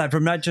 And you'll hear that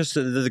from not just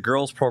the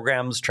girls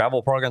programs,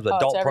 travel programs,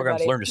 adult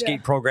programs, learn to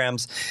skate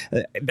programs.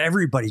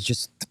 Everybody's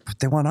just,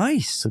 they want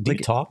ice. So do you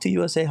talk to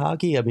USA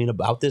Hockey,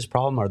 about this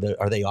problem?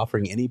 Are they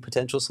offering any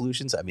potential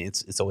solutions?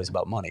 It's always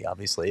about money,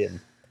 obviously. And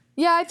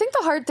yeah, I think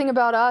the hard thing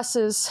about us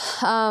is,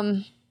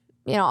 all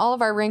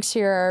of our rinks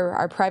here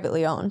are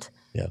privately owned.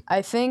 Yeah.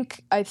 I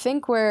think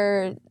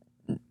where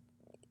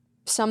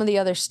some of the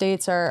other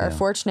states are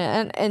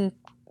fortunate, and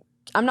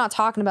I'm not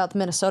talking about the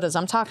Minnesotas.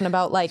 I'm talking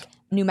about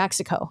New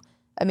Mexico.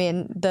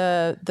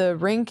 The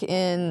rink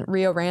in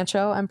Rio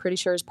Rancho, I'm pretty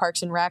sure, is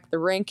Parks and Rec. The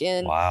rink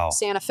in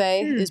Santa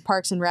Fe is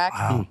Parks and Rec.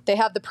 Wow. They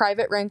have the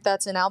private rink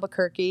that's in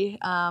Albuquerque,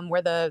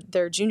 where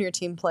their junior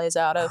team plays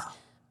out of.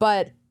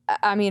 But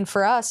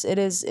for us, it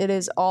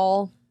is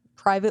all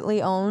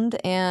privately owned,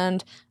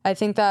 and I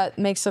think that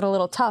makes it a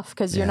little tough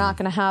because you're not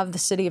going to have the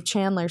city of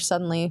Chandler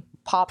suddenly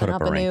popping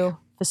up a new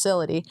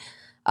facility.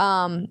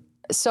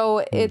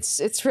 So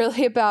it's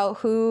really about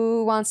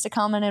who wants to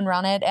come in and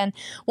run it. And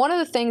one of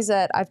the things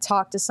that I've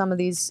talked to some of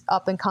these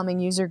up and coming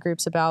user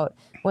groups about,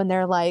 when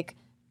they're like,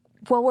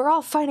 well, we're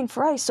all fighting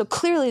for ice, so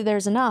clearly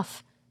there's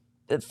enough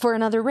for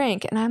another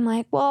rink. And I'm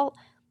like, well,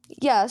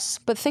 yes,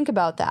 but think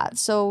about that.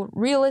 So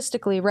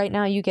realistically, right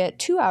now you get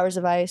 2 hours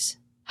of ice.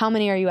 How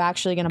many are you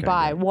actually going to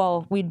buy?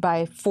 Well, we'd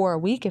buy 4 a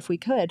week if we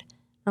could.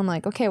 I'm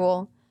like, okay,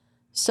 well,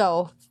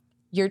 so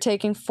you're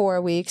taking 4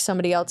 a week.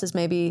 Somebody else is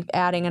maybe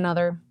adding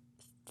another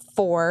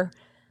 4.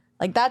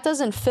 Like, that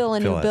doesn't fill a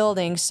new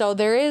building. So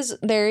there is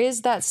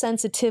that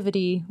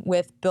sensitivity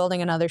with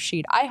building another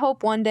sheet. I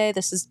hope one day,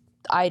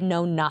 I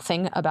know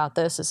nothing about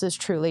this. This is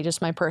truly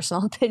just my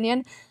personal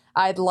opinion.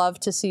 I'd love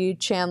to see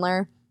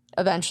Chandler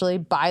eventually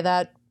buy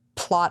that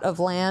plot of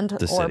land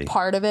or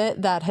part of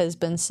it that has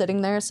been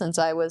sitting there since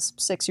I was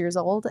 6 years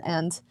old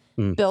and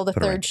build a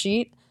third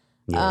sheet.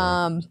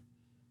 Yeah.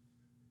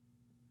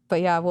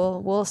 But yeah,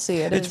 we'll see.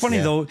 It's funny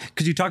though,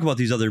 because you talk about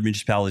these other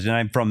municipalities, and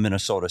I'm from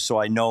Minnesota, so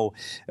I know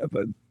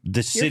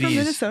the cities. You're from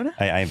Minnesota?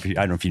 I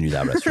don't know if you knew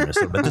that, but that's from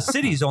Minnesota. But the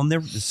cities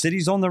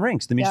own the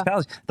rinks. The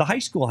municipalities, the high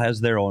school has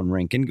their own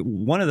rink,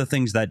 and one of the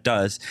things that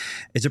does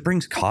is it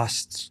brings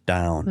costs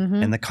down,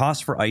 and the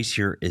cost for ice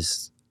here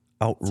is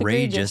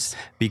outrageous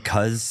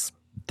because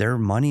they're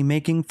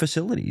money-making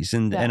facilities,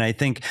 and I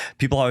think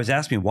people always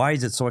ask me, why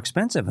is it so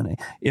expensive? And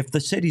if the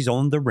cities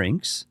own the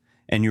rinks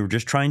and you're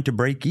just trying to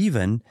break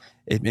even,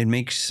 it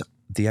makes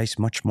the ice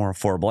much more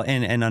affordable.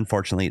 And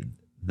unfortunately,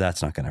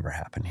 that's not going to ever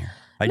happen here.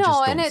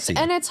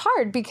 It's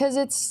hard because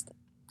it's,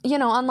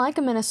 unlike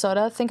in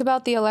Minnesota, think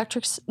about the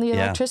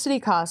electricity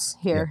costs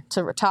here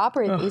to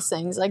operate these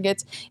things. Like,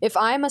 if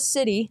I'm a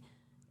city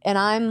and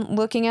I'm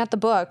looking at the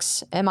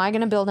books, am I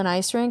going to build an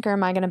ice rink, or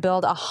am I going to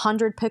build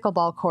 100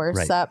 pickleball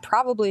courts that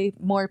probably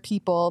more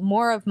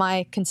of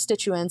my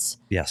constituents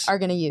are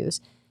going to use?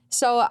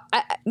 So,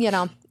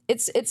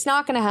 it's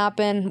not going to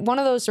happen. One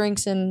of those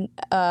rinks in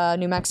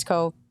New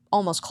Mexico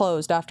almost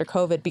closed after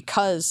COVID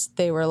because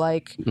they were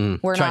like,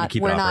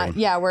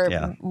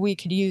 we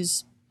could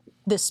use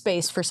this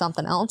space for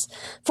something else.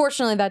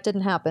 Fortunately, that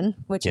didn't happen,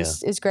 which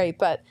is great.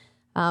 But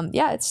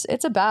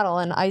it's a battle,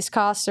 and ice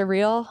costs are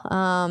real.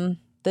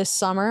 This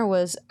summer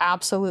was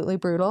absolutely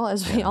brutal,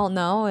 as we all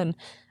know, and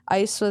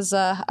ice was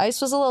a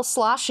little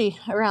sloshy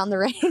around the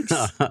rinks.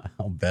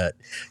 I'll bet.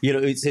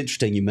 It's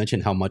interesting. You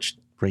mentioned how much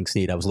rinks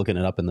need. I was looking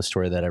it up in the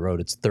story that I wrote.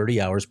 It's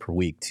 30 hours per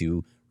week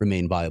to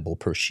remain viable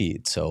per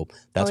sheet. So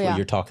that's what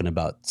you're talking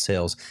about,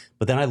 sales.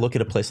 But then I look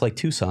at a place like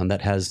Tucson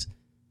that has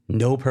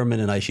no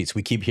permanent ice sheets.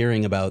 We keep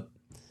hearing about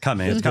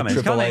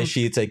triple ice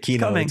sheets at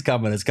Keno. It's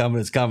coming.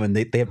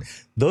 They have,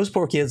 those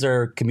poor kids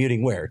are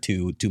commuting where?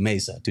 To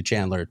Mesa, to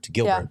Chandler, to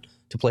Gilbert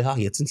to play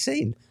hockey. It's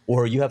insane.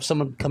 Or you have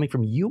someone coming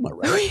from Yuma,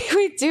 right?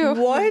 We do.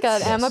 What? We've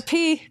got Emma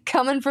P.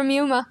 coming from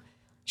Yuma.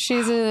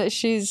 She's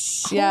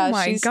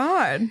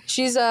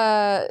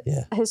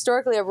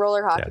historically a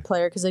roller hockey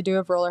player, because they do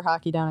have roller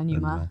hockey down in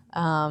Yuma.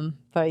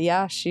 But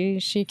yeah, she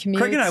commutes.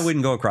 Craig and I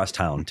wouldn't go across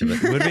town to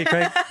it, would we,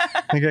 Craig?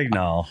 Craig,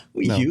 no.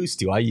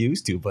 I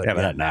used to, but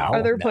not now.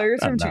 Are there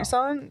players from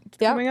Tucson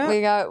coming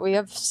up? We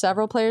have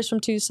several players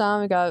from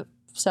Tucson. We got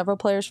several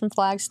players from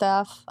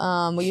Flagstaff.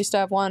 We used to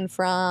have one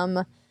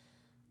from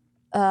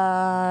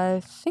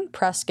I think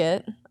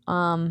Prescott.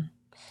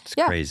 It's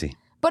crazy.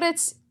 But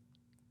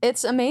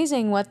it's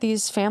amazing what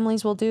these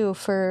families will do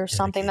for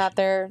something that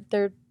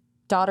their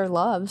daughter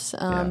loves.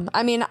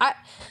 I mean,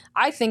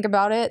 I think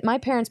about it. My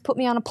parents put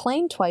me on a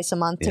plane twice a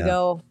month to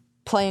go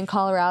play in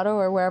Colorado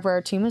or wherever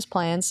our team is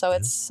playing. So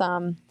it's,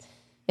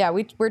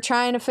 we're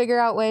trying to figure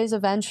out ways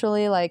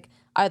eventually. Like,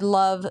 I'd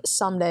love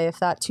someday, if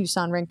that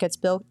Tucson rink gets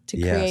built, to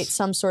create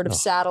some sort of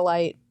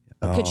satellite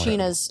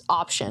Kachinas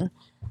option.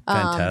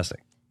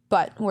 Fantastic.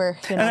 But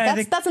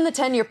that's in the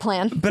 10-year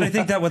plan. But I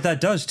think that what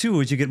that does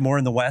too is you get more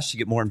in the West, you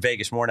get more in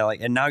Vegas, more in LA,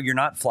 and now you're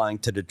not flying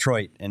to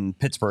Detroit and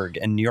Pittsburgh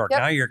and New York.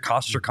 Now your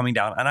costs are coming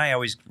down. And I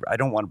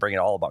don't want to bring it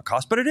all about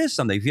cost, but it is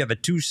something. If you have a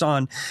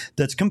Tucson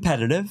that's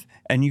competitive,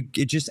 and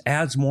it just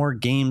adds more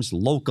games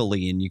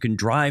locally, and you can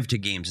drive to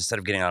games instead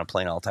of getting on a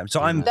plane all the time. So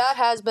that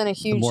has been a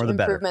huge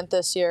improvement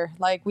this year.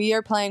 Like, we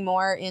are playing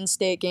more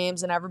in-state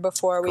games than ever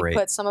before. We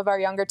put some of our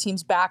younger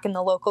teams back in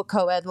the local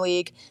co-ed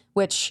league,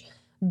 which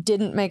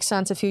didn't make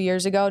sense a few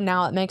years ago.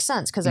 Now it makes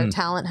sense because our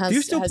talent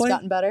has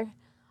gotten better.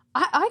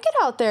 I get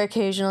out there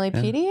occasionally,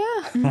 Petey.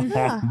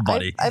 Yeah.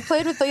 Buddy. I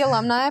played with the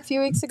alumni a few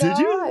weeks ago. Did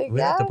you?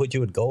 We have to put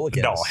you in goal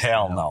again. No,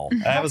 hell no.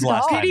 That was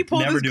last time. Petey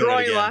pulled his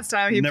groin last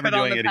time he put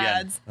on the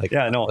pads.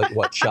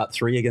 Shot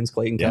 3 against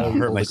Clayton County,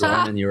 hurt my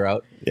groin, and you're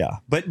out. Yeah,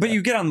 but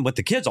you get on with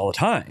the kids all the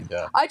time.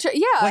 Yeah, like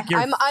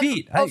your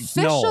feet. I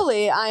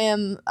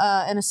am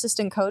an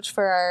assistant coach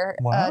for our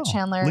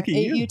Chandler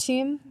 8U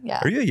team. Yeah.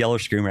 Are you a yeller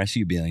screamer? I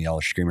see you being a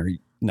yeller screamer.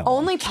 No,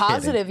 only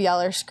positive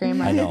yeller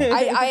screamer. I know.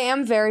 I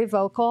am very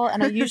vocal,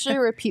 and I usually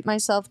repeat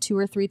myself 2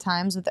 or 3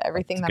 times with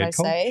everything that I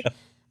say.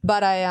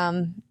 But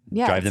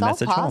it's all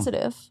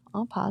positive.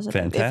 All positive.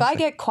 Fantastic. If I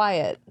get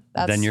quiet,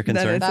 then you're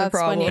concerned. That's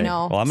when you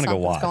know. Well, I'm gonna go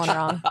watch. Going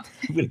wrong.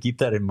 I'm gonna keep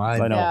that in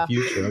mind in the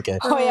future. Okay.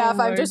 Oh yeah, if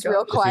I'm just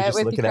real quiet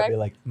with you, looking at me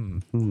like,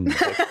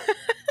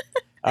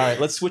 All right,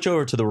 let's switch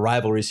over to the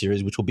Rivalry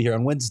Series, which will be here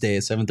on Wednesday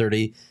at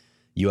 7:30,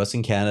 U.S.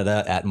 and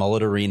Canada at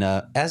Mullett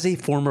Arena. As a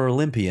former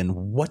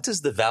Olympian, what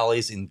does the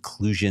Valley's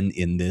inclusion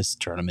in this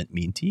tournament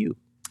mean to you?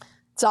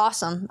 It's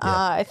awesome.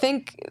 Yeah. I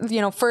think,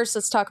 first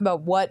let's talk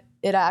about what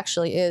it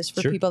actually is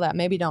for people that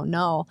maybe don't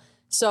know.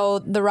 So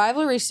the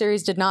Rivalry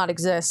Series did not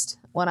exist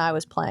when I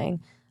was playing.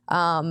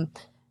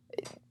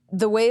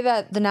 The way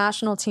that the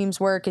national teams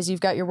work is you've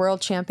got your world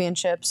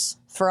championships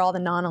for all the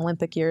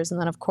non-Olympic years.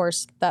 And then, of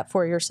course, that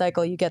 4-year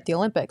cycle, you get the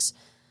Olympics.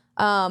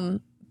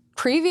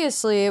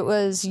 Previously, it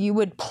was you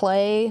would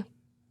play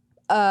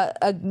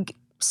a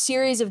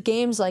series of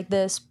games like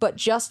this, but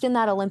just in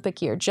that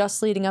Olympic year,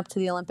 just leading up to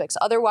the Olympics.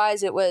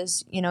 Otherwise, it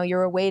was, you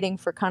were waiting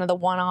for kind of the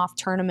one-off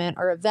tournament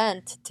or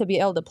event to be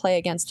able to play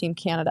against Team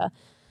Canada.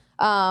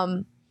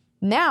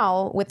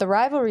 Now, with the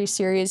Rivalry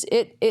Series,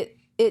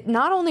 it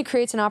not only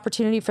creates an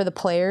opportunity for the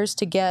players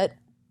to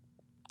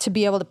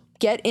be able to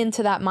get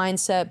into that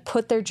mindset,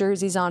 put their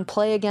jerseys on,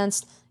 play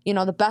against,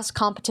 the best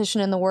competition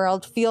in the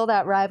world, feel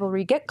that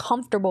rivalry, get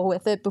comfortable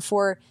with it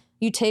before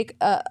you take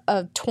a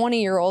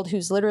 20-year-old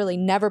who's literally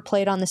never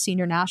played on the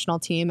senior national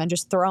team and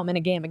just throw him in a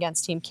game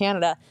against Team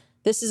Canada.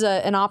 This is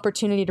an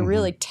opportunity to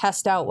really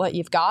test out what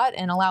you've got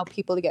and allow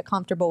people to get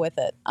comfortable with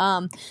it.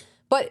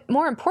 But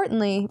more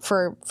importantly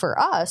for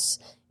us,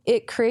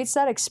 it creates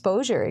that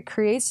exposure. It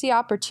creates the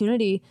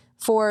opportunity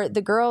for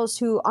the girls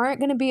who aren't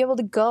going to be able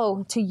to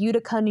go to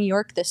Utica, New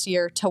York this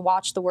year to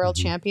watch the World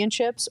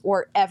Championships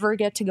or ever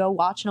get to go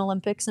watch an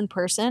Olympics in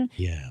person.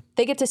 Yeah.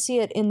 They get to see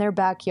it in their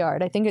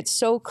backyard. I think it's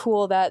so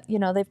cool that,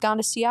 they've gone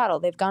to Seattle,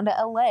 they've gone to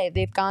LA,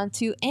 they've gone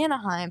to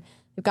Anaheim,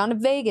 they've gone to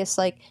Vegas.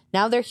 Like,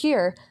 now they're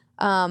here.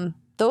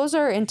 Those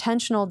are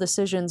intentional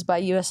decisions by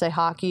USA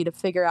Hockey to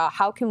figure out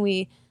how can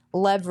we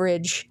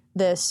leverage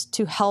this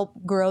to help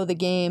grow the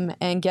game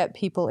and get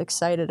people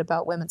excited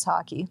about women's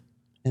hockey.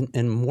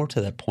 And more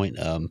to that point,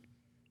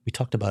 we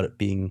talked about it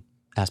being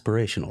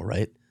aspirational,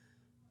 right?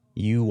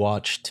 You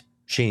watched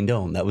Shane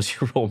Doan. That was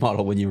your role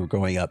model when you were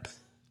growing up.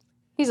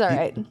 He's all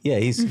right.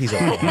 He's all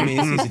right. I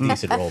mean, he's a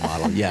decent role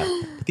model. Yeah.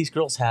 But these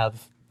girls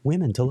have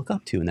women to look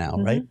up to now,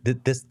 right?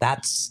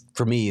 That's,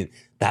 for me,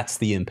 that's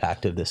the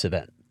impact of this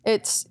event.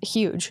 It's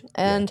huge.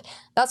 And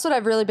that's what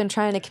I've really been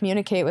trying to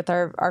communicate with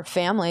our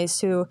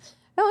families who,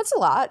 it's a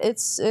lot.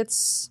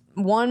 It's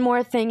one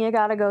more thing you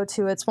got to go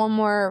to. It's one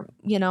more,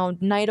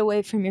 night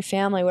away from your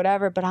family,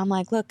 whatever. But I'm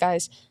like, look,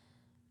 guys,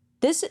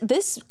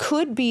 this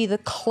could be the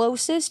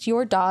closest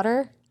your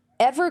daughter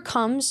ever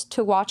comes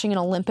to watching an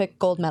Olympic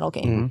gold medal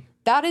game.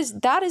 That is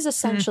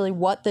essentially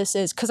what this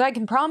is. Because I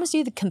can promise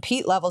you the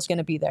compete level is going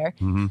to be there.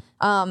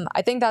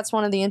 I think that's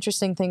one of the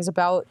interesting things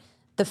about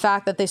the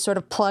fact that they sort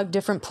of plug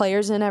different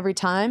players in every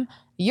time.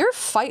 You're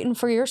fighting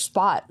for your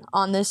spot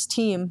on this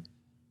team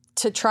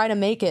to try to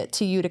make it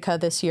to Utica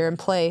this year and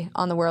play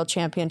on the World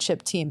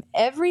Championship team.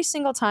 Every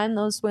single time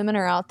those women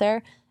are out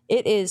there,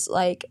 it is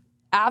like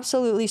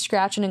absolutely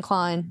scratching and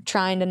clawing,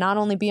 trying to not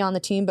only be on the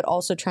team, but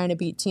also trying to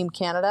beat Team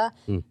Canada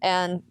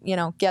and,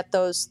 get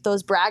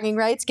those bragging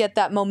rights, get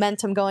that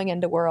momentum going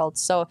into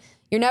Worlds. So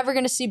you're never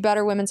going to see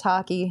better women's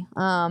hockey.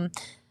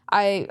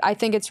 I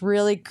think it's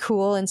really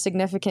cool and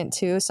significant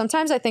too.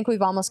 Sometimes I think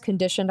we've almost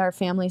conditioned our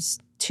families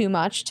too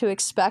much to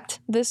expect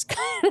this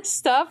kind of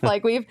stuff.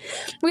 Like we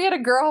had a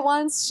girl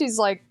once, she's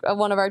like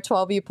one of our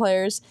 12U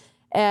players,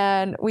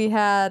 and we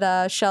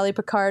had Shelly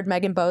Picard,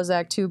 Megan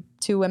Bozak,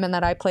 two women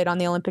that I played on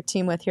the Olympic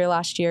team with here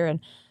last year. And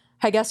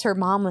I guess her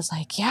mom was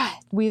like, yeah,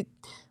 we've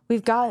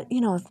got,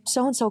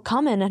 so-and-so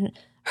coming. And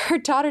her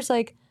daughter's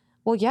like,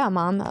 well, yeah,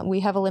 Mom,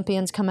 we have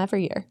Olympians come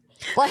every year.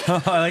 Which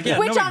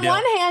on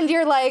one hand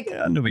you're like,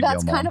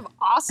 that's kind of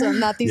awesome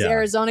that these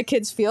Arizona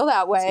kids feel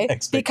that way,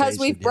 because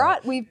we've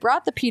brought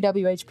the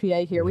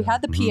PWHPA here. We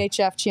had the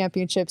PHF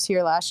championships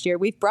here last year.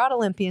 We've brought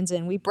Olympians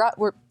in.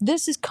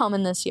 This is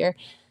coming this year.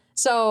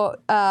 So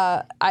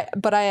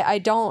I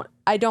don't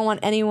want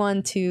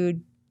anyone to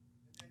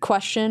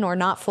question or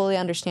not fully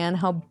understand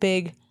how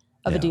big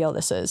of a deal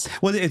this is.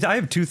 Well, I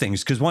have two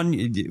things, because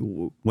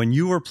one, when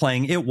you were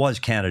playing, it was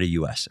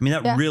Canada-US. I mean,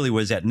 that really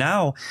was it.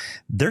 Now,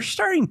 they're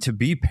starting to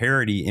be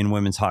parity in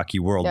women's hockey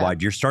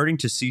worldwide. You're starting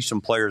to see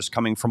some players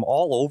coming from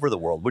all over the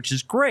world, which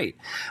is great.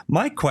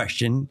 My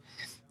question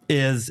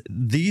is,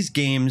 these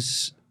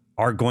games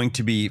are going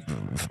to be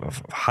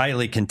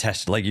highly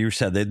contested. Like you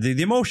said, the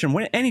emotion,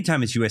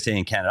 anytime it's USA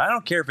and Canada, I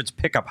don't care if it's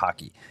pickup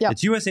hockey.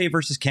 It's USA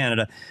versus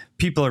Canada.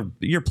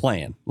 You're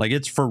playing. Like,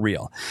 it's for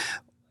real.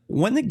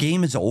 When the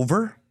game is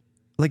over,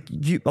 like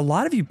a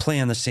lot of you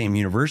play on the same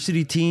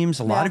university teams.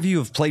 A lot of you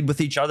have played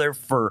with each other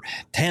for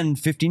 10,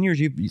 15 years.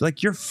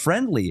 You're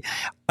friendly.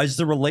 Is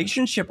the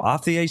relationship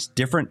off the ice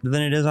different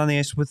than it is on the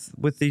ice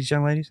with these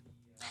young ladies?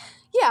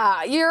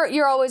 Yeah,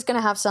 you're always going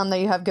to have some that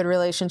you have good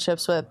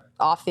relationships with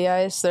off the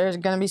ice. There's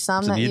going to be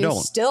some that you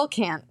still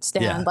can't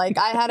stand. Yeah. Like,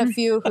 I had a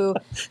few who,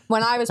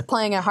 when I was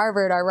playing at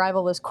Harvard, our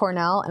rival was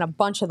Cornell, and a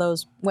bunch of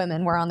those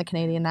women were on the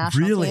Canadian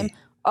national team.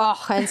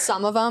 Oh, and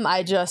some of them,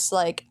 I just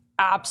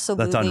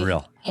absolutely That's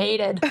unreal.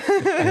 hated.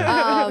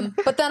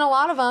 But then a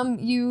lot of them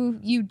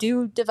you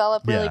do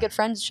develop really good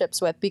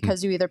friendships with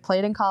because you either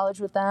played in college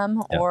with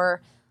them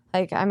or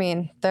like, I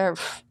mean, they're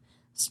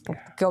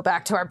go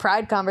back to our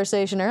pride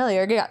conversation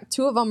earlier. Yeah,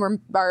 2 of them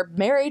are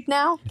married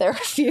now. There are a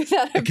few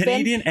that have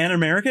Canadian and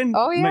American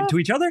to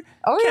each other.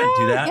 Can't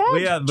do that.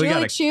 Yeah.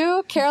 Julie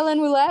Chu, Carolyn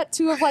Mullett,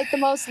 2 of like the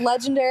most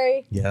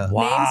legendary names in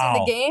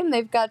the game.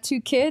 They've got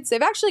 2 kids.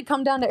 They've actually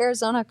come down to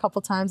Arizona a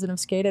couple times and have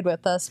skated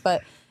with us,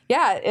 but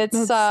yeah, it's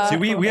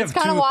it's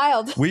kind of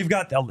wild. We've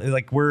got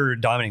we're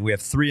dominating. We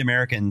have 3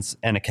 Americans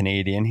and a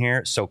Canadian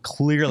here. So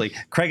clearly,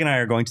 Craig and I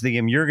are going to the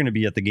game. You're going to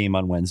be at the game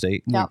on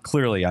Wednesday. Yep.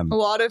 Clearly, I'm. A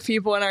lot of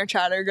people in our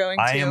chat are going.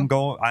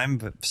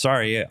 I'm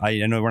sorry. I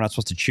know we're not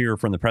supposed to cheer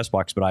from the press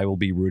box, but I will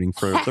be rooting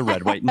for the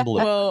red, white, and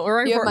blue. Well,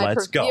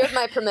 let's go. You have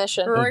my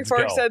permission. Roaring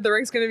Fork said the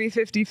rink's going to be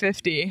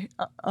 50-50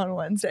 on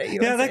Wednesday.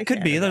 Yeah, that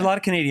could be. There's a lot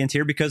of Canadians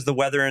here because the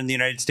weather in the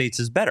United States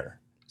is better,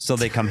 so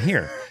they come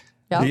here.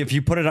 Yep. If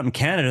you put it up in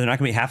Canada, they're not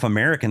going to be half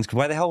Americans.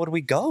 Why the hell would we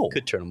go?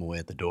 Could turn them away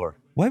at the door.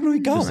 Why would we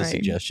go? Just a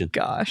suggestion.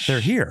 Gosh. They're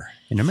here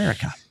in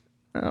America.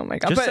 Oh my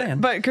God.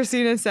 But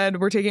Christina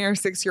said we're taking our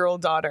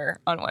 6-year-old daughter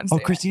on Wednesday. Oh,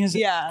 Christina so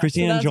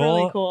and Joel.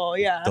 Really cool.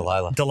 Yeah.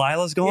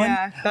 Delilah's going?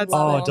 Yeah. That's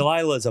cool.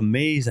 Delilah's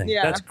amazing.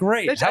 Yeah. That's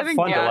great. Have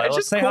fun, Delilah. It's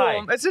just Say cool.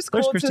 hi. It's just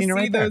cool to see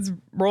those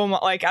role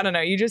models. Like, I don't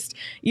know.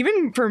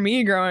 Even for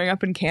me growing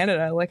up in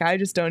Canada, like, I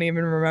just don't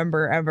even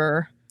remember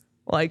ever,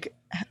 like,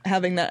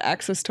 having that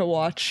access to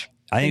watch.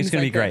 I think it's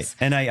going to be great.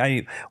 And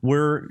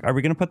are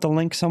we going to put the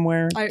link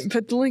somewhere? I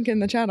put the link in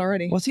the chat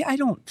already. Well, see, I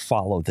don't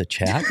follow the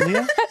chat,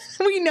 Leah.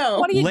 We know.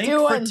 What are you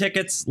doing?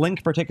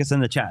 Link for tickets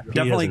in the chat.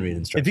 Definitely.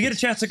 If you get a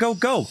chance to go.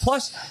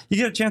 Plus, you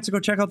get a chance to go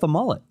check out the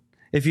Mullett.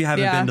 If you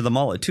haven't been to the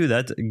Mullett too,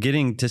 that's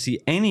getting to see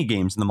any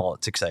games in the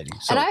Mullet's exciting.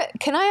 So. And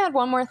can I add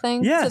one more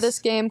thing to this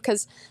game?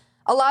 Because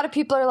a lot of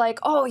people are like,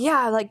 oh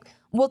yeah, like,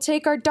 we'll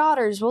take our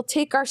daughters, we'll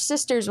take our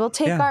sisters, we'll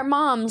take our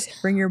moms.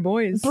 Bring your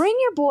boys.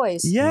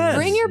 Yes.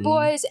 Bring your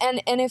boys.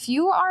 And if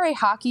you are a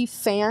hockey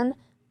fan,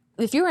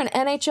 if you're an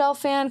NHL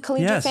fan,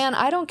 collegiate fan,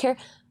 I don't care.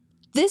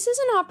 This is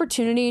an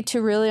opportunity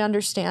to really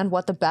understand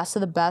what the best of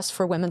the best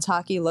for women's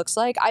hockey looks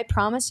like. I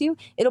promise you,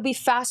 it'll be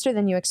faster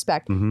than you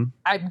expect. Mm-hmm.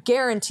 I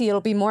guarantee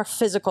it'll be more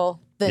physical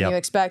than you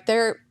expect.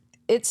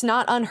 It's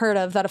not unheard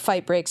of that a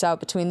fight breaks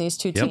out between these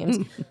 2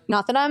 teams.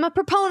 Not that I'm a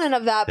proponent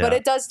of that, but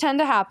it does tend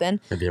to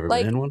happen. Have you ever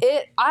been in one?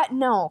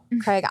 No,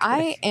 Craig.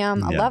 I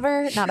am a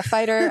lover, not a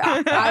fighter.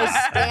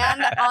 I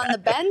stand on the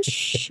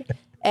bench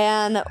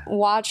and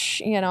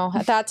watch,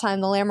 at that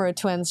time, the Lamoureux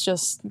twins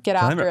just get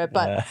after it.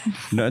 But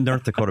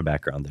North Dakota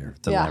background there,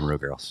 the Lamoureux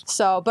girls.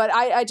 So, but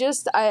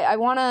I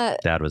want to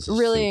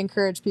really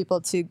encourage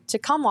people to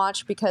come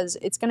watch because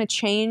it's going to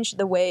change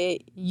the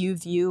way you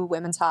view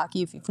women's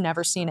hockey if you've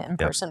never seen it in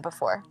person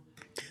before.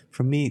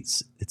 For me,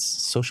 it's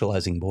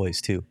socializing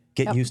boys too.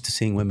 Get used to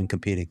seeing women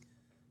competing.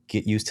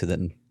 Get used to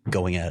them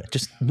going at it.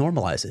 Just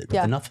normalize it.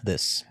 Yeah. Enough of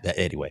this.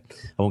 Anyway,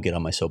 I won't get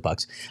on my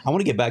soapbox. I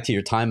want to get back to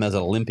your time as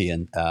an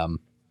Olympian.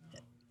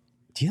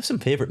 Do you have some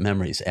favorite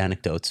memories,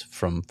 anecdotes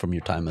from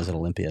your time as an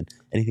Olympian?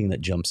 Anything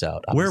that jumps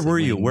out? Where were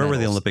you? Where were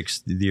the Olympics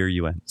the year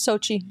you went?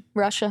 Sochi,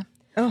 Russia.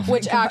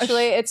 Which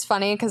actually, it's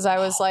funny because I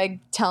was like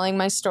telling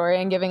my story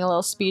and giving a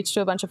little speech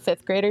to a bunch of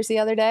 5th graders the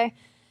other day.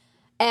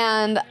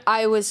 And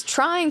I was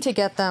trying to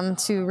get them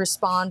to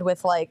respond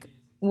with like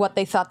what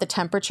they thought the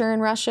temperature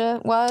in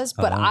Russia was.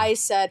 But I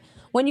said,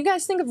 when you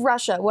guys think of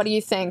Russia, what do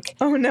you think?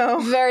 Oh, no.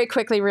 Very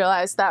quickly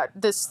realized that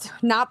this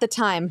not the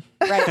time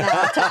right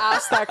now to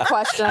ask that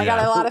question. I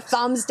got a lot of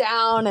thumbs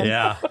down. And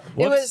I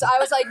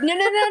was like, no,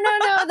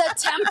 the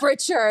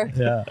temperature.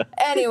 Yeah.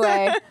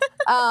 Anyway,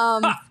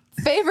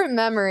 favorite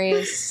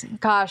memories.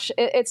 Gosh,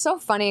 it's so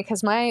funny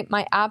because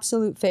my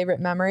absolute favorite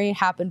memory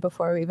happened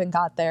before we even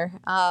got there.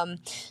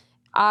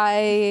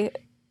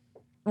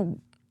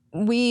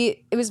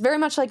 It was very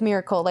much like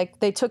Miracle. Like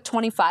they took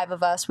 25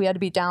 of us. We had to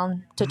be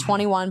down to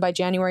 21 by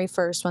January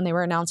 1st when they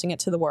were announcing it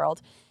to the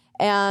world.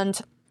 And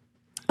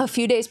a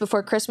few days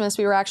before Christmas,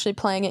 we were actually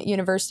playing at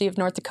University of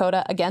North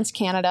Dakota against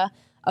Canada.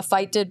 A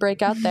fight did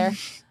break out there.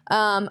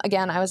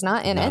 Again, I was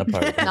not in it.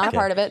 Not a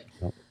part of it.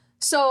 Nope.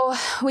 So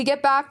we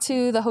get back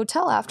to the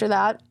hotel after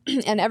that,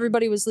 and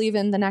everybody was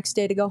leaving the next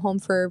day to go home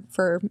for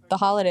the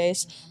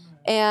holidays.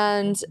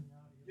 And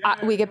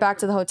we get back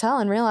to the hotel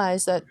and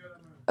realize that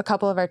a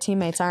couple of our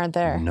teammates aren't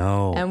there.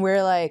 No. And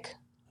we're like,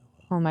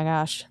 oh my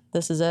gosh,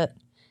 this is it.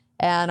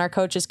 And our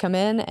coaches come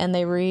in and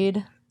they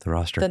read the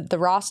roster. The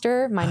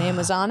roster. My name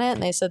was on it.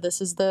 And they said, this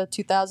is the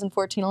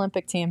 2014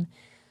 Olympic team.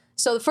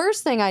 So the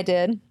first thing I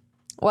did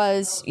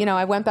was,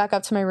 I went back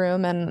up to my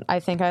room and I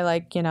think I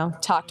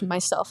talked to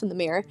myself in the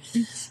mirror.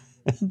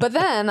 But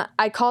then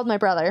I called my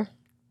brother,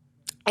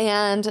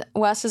 and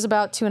Wes is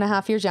about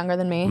 2.5 years younger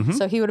than me. Mm-hmm.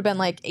 So he would have been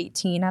like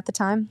 18 at the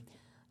time.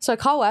 So I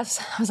call Wes.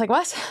 I was like,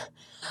 Wes,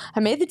 I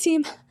made the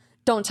team.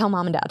 Don't tell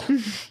mom and dad.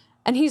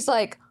 And he's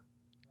like,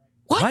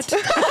 what?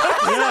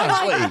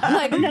 I'm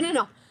like,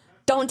 no.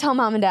 Don't tell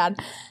mom and dad.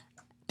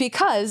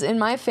 Because in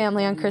my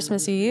family on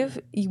Christmas Eve,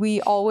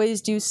 we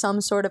always do some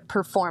sort of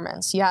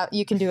performance.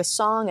 You can do a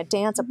song, a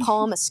dance, a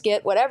poem, a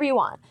skit, whatever you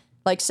want.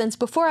 like since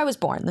before I was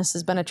born. This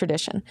has been a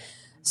tradition.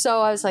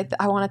 So I was like,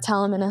 I want to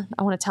tell him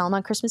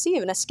on Christmas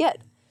Eve in a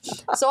skit.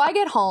 So I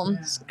get home,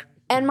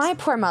 and my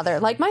poor mother,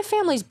 like my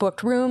family's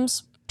booked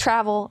rooms,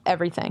 travel,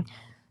 everything.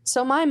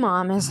 So my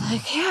mom is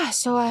like, yeah,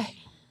 so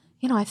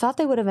I thought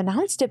they would have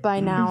announced it by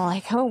now.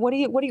 Like, oh, what do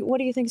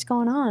you think's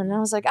going on? And I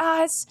was like,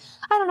 I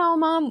don't know,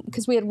 Mom,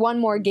 because we had one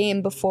more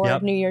game before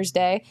New Year's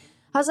Day.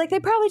 I was like, they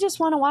probably just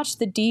want to watch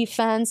the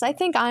defense. I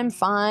think I'm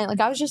fine.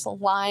 Like, I was just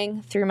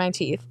lying through my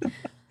teeth.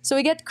 So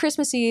we get to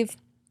Christmas Eve,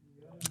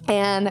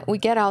 and we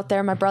get out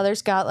there. My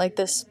brother's got like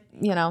this,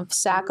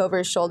 sack over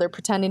his shoulder,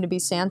 pretending to be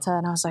Santa.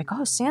 And I was like,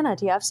 oh, Santa,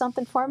 do you have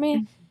something for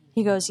me?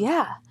 He goes,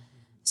 yeah.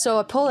 So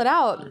I pull it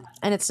out,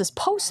 and it's this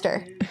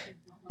poster.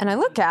 And I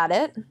look at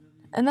it,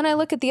 and then I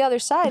look at the other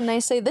side, and I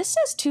say, this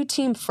says 2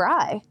 Team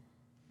Fry.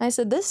 I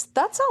said,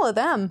 that's all of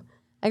them.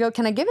 I go,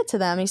 can I give it to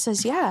them? He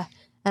says, yeah.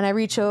 And I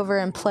reach over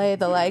and play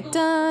the like,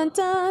 dun,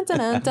 dun, dun,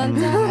 dun, dun,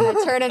 dun. And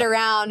I turn it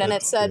around, and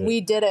it said, we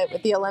did it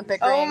with the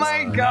Olympic rings. Oh,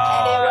 my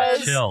God. And it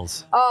was,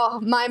 chills. Oh,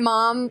 my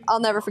mom, I'll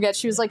never forget.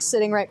 She was like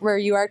sitting right where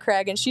you are,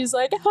 Craig. And she's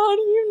like, how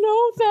do you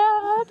know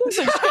that? Like,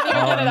 she couldn't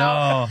even get it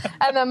out.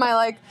 And then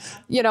my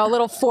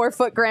little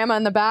 4-foot grandma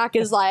in the back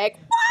is like,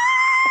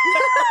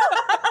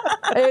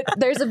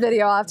 there's a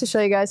video I'll have to show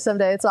you guys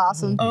someday. It's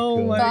awesome.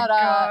 Oh my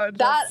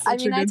God.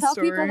 I tell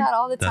people that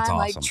all the time. Awesome.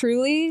 Like,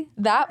 truly,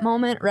 that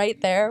moment right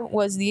there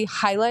was the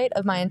highlight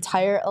of my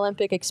entire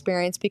Olympic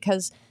experience,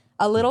 because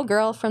a little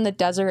girl from the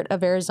desert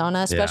of Arizona,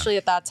 especially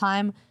at that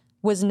time,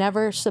 was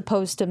never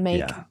supposed to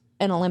make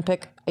an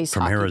Olympic ice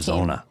hockey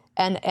Arizona.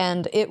 Team.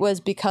 And it was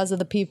because of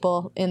the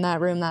people in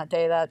that room that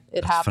day that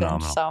it happened.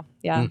 Phenomenal. So,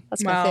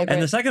 that's my favorite.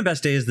 And the second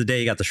best day is the day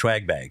you got the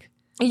swag bag.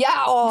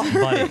 Yeah. Oh.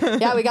 Buddy.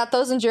 Yeah, we got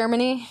those in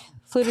Germany.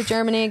 Flew to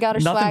Germany, got our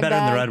swag Nothing better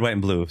bag. than the red, white,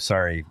 and blue.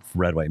 Sorry,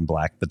 red, white, and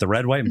black. But the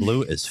red, white, and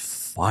blue is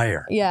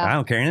fire. Yeah. I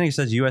don't care. Anything that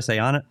says USA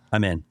on it,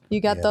 I'm in. You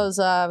got those,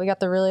 we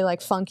got the really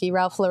funky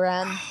Ralph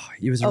Lauren.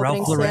 It was a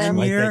Ralph Lauren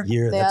year?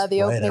 Yeah,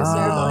 the opening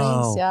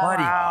ceremonies. Yeah.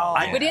 Buddy. Wow.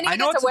 We didn't even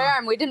get to wear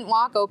them. We didn't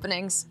walk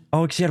openings.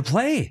 Oh, because you had to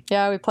play.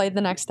 Yeah, we played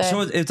the next day.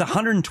 So it's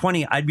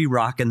 120. I'd be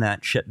rocking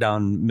that shit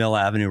down Mill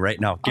Avenue right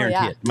now.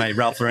 Guarantee it. My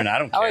Ralph Lauren, I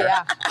don't care. Oh,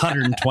 yeah.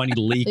 120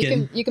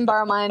 leaking. You can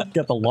borrow mine.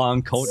 Got the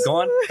long coat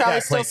going.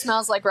 Probably still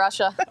smells like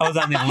Russia. I was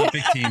on the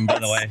Olympic team, by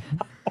the way.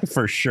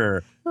 For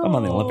sure. I'm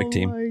on the Olympic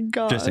team. Oh my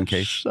gosh. Just in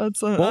case.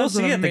 We'll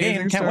see you at the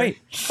game. Can't wait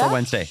for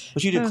Wednesday.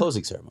 But you did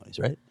closing ceremonies,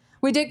 right?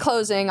 We did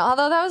closing,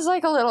 although that was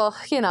like a little,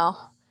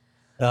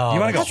 Oh, you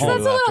want to go that's home? a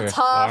little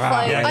tough.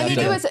 Like, Yeah, I mean,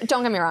 it was.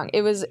 Don't get me wrong.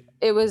 It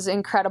was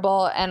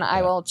incredible, and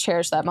I will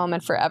cherish that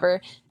moment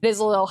forever. It is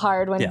a little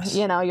hard when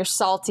you're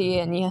salty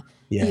and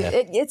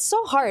it's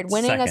so hard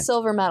winning a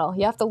silver medal.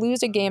 You have to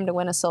lose a game to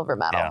win a silver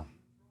medal.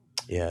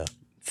 Yeah.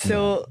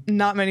 So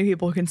not many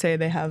people can say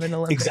they have an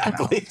Olympic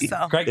medal.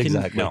 So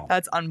Greg, no.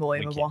 that's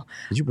unbelievable.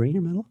 Did you bring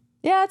your medal?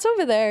 Yeah, it's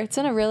over there. It's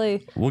in a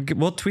really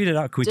We'll tweet it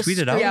out. Can we tweet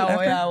it out?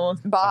 Yeah,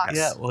 box.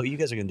 Yeah, well, you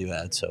guys are going to do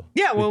ads, so.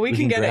 Yeah, well, we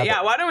can get it. grab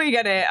Yeah, why don't we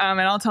get it?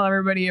 And I'll tell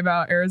everybody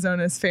about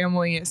Arizona's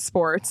Family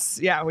Sports.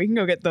 Yeah, we can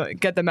go get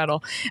the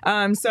medal.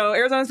 So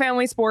Arizona's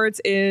Family Sports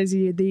is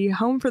the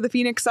home for the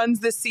Phoenix Suns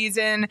this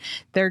season.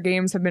 Their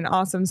games have been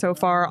awesome so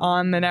far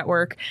on the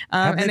network.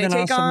 And they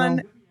take on...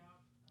 Though?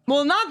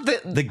 Well, not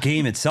the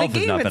game itself. The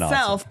game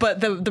itself, but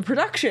the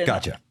production.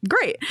 Gotcha.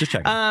 Great. Just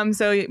checking.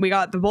 So we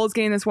got the Bulls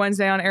game this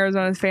Wednesday on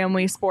Arizona's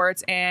Family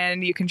Sports,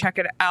 and you can check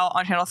it out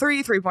on Channel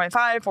 3,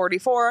 3.5,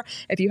 44.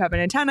 If you have an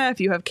antenna, if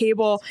you have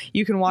cable,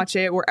 you can watch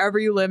it wherever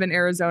you live in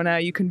Arizona.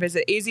 You can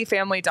visit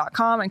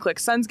azfamily.com and click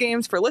Suns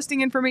Games for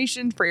listing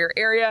information for your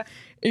area.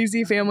 AZ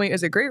Family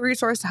is a great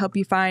resource to help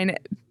you find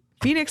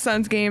Phoenix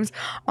Suns games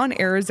on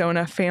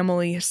Arizona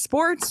Family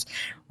Sports.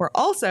 We're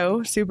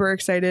also super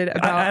excited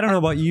about... I don't know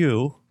about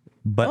you,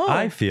 but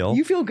I feel...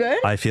 You feel good?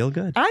 I feel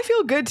good. I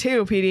feel good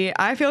too, PD.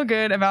 I feel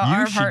good about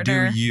our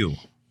partner. You should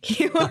do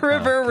you. Gila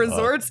River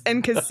Resorts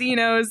and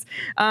Casinos.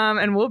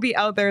 And we'll be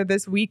out there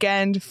this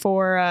weekend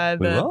for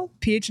the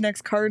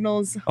PHNX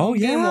Cardinals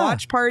game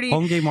watch party.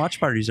 Home game watch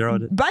parties are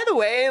out. By the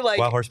way,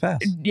 Wild Horse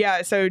Pass.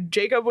 Yeah, so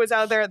Jacob was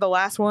out there at the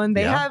last one.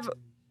 They have...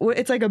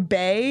 It's like a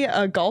bay,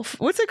 a golf.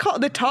 What's it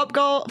called? The Top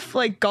Golf,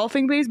 like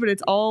golfing bays, but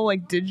it's all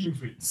like digital.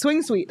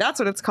 Swing Suite. That's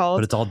what it's called.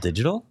 But it's all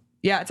digital?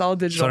 Yeah, it's all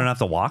digital. So I don't have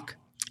to walk?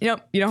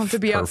 Yep. You don't have to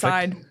be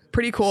outside.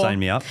 Pretty cool. Sign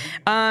me up.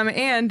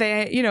 And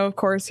they, of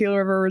course, Gila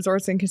River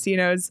Resorts and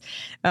Casinos.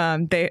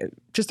 They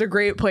just a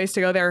great place to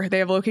go there. They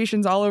have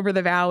locations all over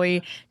the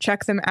valley.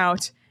 Check them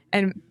out.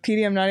 And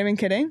PD, I'm not even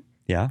kidding.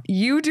 Yeah.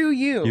 You do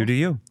you. You do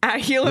you.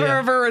 At Gila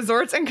River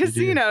Resorts and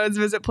Casinos.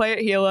 Visit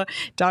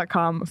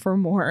playatgila.com for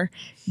more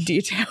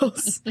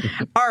details.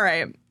 All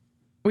right.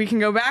 We can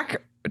go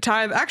back.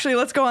 Actually,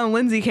 let's go on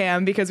Lindsay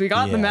Cam because we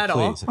got the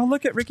medal. Please. Oh,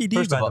 look at Ricky D,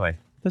 by the way.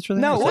 That's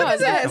really nice. What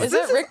is this? Is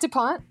it Rick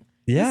DuPont?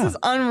 Yeah. This is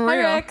unreal.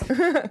 Hi, Rick.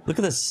 Look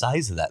at the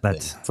size of that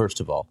thing, first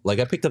of all. Like,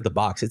 I picked up the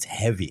box. It's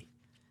heavy.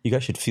 You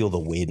guys should feel the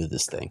weight of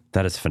this thing.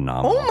 That is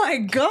phenomenal. Oh my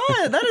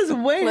God. That is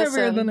way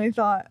heavier than I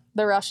thought.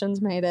 The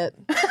Russians made it.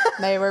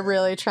 They were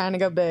really trying to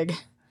go big.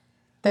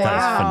 That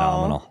is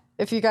phenomenal.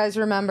 if you guys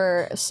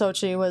remember,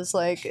 Sochi was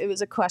like, it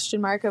was a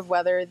question mark of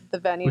whether the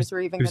venues were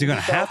even going to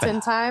be built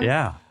in time.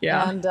 Yeah.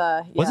 And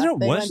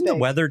wasn't the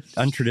weather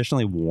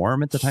untraditionally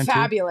warm at the time?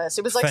 Fabulous. Too?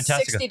 It was like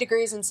Fantastic. 60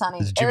 degrees and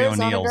sunny. Jimmy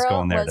O'Neill's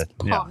going there. Was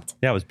pumped.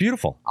 Yeah, it was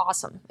beautiful.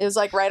 Awesome. It was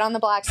like right on the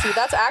Black Sea.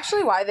 That's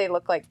actually why they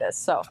look like this.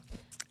 So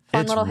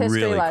fun little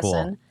history really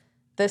lesson.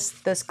 Cool.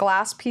 This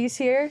glass piece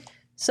here.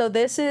 So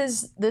this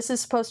is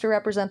supposed to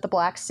represent the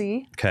Black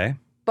Sea. Okay.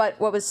 But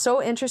what was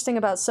so interesting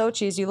about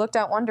Sochi is you looked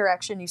out one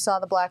direction, you saw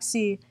the Black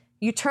Sea,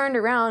 you turned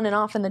around, and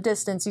off in the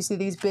distance, you see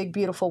these big,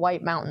 beautiful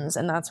white mountains,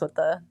 and that's what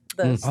the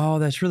oh,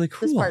 that's really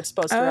cool. This part's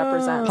supposed to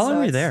represent. How long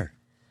were you there?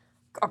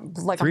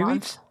 Like 3 a month.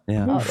 Weeks?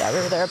 Yeah. Oh, yeah, we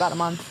were there about a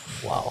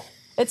month. Wow.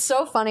 It's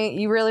so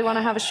funny. You really want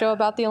to have a show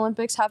about the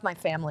Olympics? Have my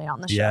family on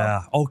the show.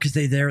 Yeah. Oh, because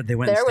they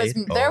went and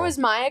stayed? There was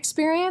my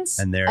experience,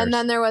 and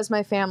then there was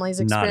my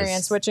family's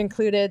experience, which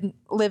included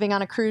living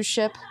on a cruise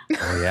ship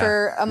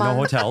for a month.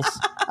 No hotels.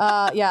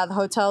 The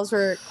hotels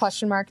were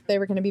question mark. They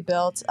were going to be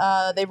built.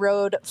 They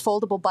rode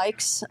foldable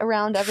bikes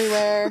around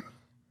everywhere.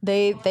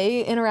 They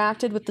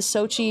interacted with the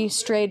Sochi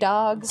stray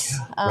dogs.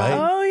 Right.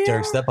 Oh, yeah.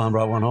 Derek Stepan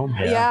brought one home.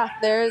 Yeah,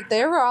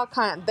 they were all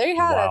they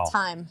had a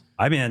time.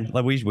 I mean,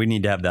 we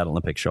need to have that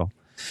Olympic show.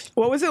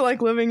 What was it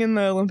like living in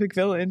the Olympic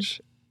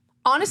Village?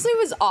 Honestly, it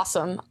was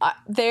awesome.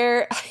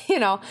 There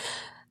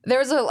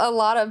was a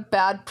lot of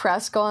bad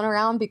press going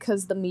around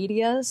because the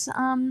media's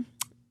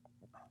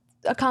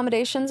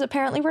accommodations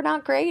apparently were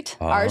not great.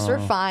 Ours were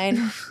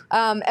fine.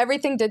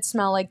 Everything did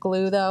smell like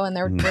glue though, and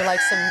there were like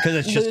some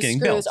because it's just getting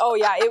screws. built. Oh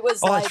yeah, it was.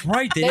 Oh, that's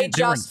right. They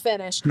just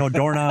finished. No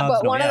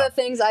doorknobs. But one of the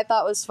things I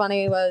thought was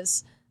funny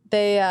was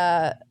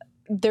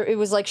it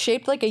was like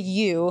shaped like a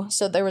U.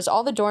 So there was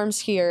all the dorms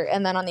here,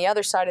 and then on the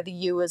other side of the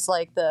U was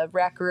like the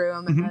rec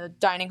room and the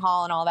dining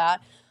hall and all that.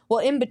 Well,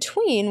 in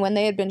between, when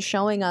they had been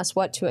showing us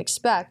what to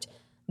expect,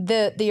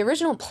 the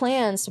original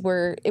plans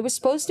were, it was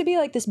supposed to be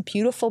like this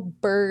beautiful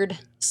bird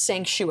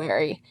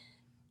sanctuary.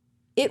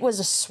 It was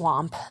a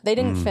swamp. They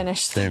didn't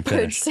finish the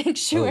bird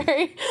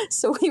sanctuary. Oh.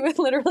 So we would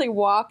literally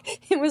walk.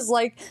 It was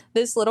like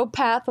this little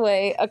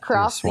pathway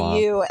across the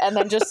U and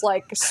then just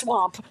like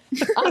swamp.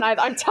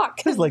 I'm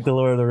talking. It's like the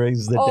Lord of the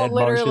Rings, the dead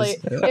literally.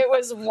 marshes. It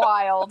was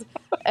wild.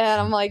 And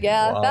I'm like,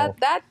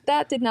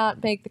 that did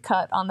not make the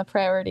cut on the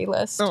priority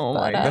list. Oh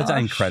my God. That's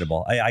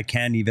incredible. I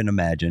can't even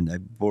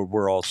imagine.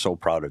 We're all so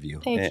proud of you.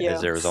 Thank you.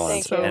 As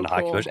Arizonans and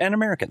hockey players and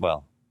American.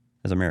 Well,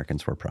 as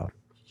Americans, we're proud.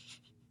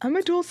 I'm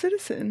a dual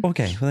citizen.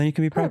 Okay, well then you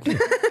can be proud too.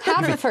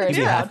 Half of her. Give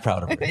me half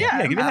proud of it. Yeah,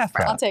 give me half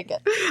proud. I'll take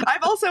it.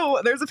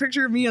 There's a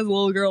picture of me as a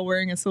little girl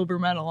wearing a silver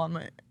medal on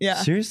my,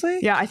 Seriously?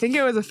 Yeah, I think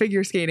it was a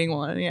figure skating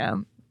one, yeah.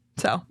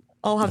 So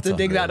I'll have to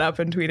dig that up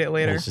and tweet it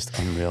later. It's just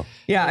unreal.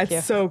 Yeah,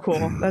 it's so cool.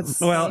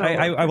 That's well, so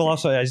I will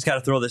also, I just got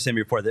to throw this in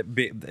before, the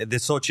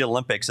Sochi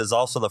Olympics is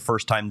also the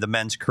first time the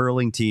men's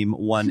curling team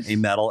won a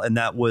medal, and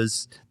that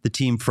was the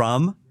team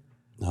from...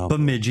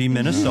 Bemidji,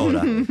 Minnesota.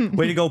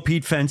 Way to go,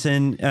 Pete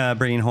Fenson,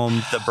 bringing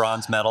home the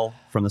bronze medal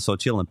from the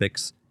Sochi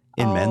Olympics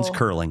in men's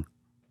curling.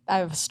 I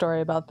have a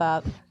story about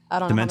that. I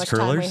don't the know men's how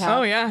much curlers?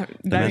 time we have. Oh, yeah.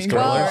 The men's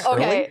curlers? Well,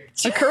 okay.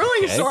 A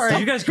curling story. Did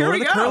you guys go to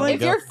the curling?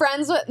 If you're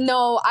friends with...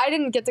 No, I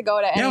didn't get to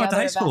go to any I went to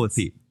high events. school with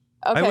Pete.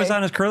 Okay. I was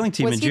on his curling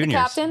team was in he juniors.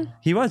 The captain?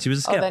 He was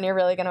a skip. Oh, then you're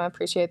really going to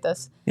appreciate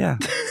this. Yeah,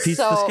 Pete's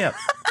the skip.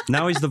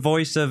 Now he's the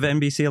voice of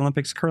NBC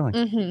Olympics curling.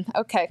 Mm-hmm.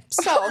 Okay,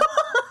 so...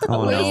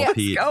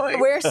 Pete.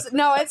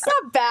 It's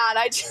not bad.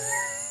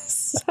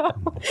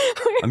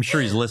 I'm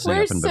sure he's listening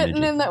up in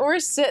Bemidji. We're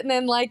sitting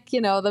in like,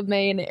 the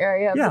main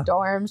area of the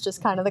dorms,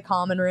 just kind of the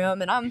common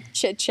room. And I'm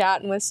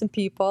chit-chatting with some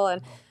people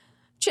and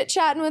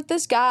chit-chatting with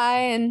this guy.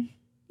 And,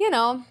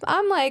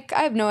 I'm like,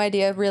 I have no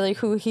idea really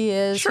who he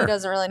is. Sure. He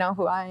doesn't really know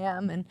who I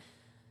am. And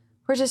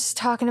we're just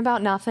talking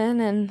about nothing.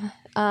 And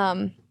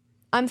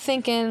I'm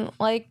thinking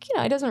like,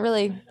 he doesn't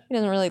really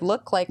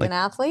look like an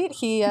athlete.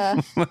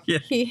 I'm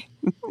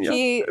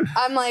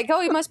like,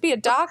 oh, he must be a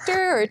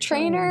doctor or a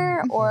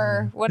trainer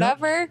or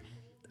whatever.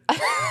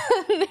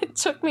 It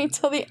took me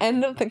till the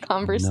end of the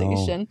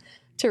conversation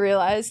to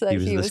realize that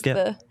he was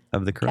the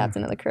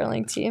captain of the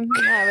curling team.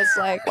 And I was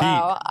like,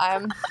 wow,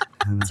 I'm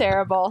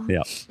terrible.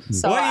 Yeah.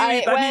 So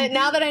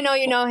now that I know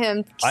you know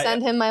him,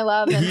 send him my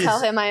love and tell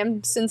him I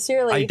am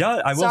sincerely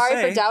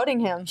sorry for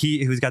doubting him.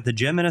 He's got the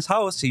gym in his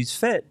house. He's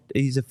fit.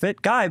 He's a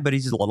fit guy, but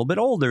he's a little bit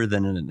older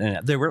than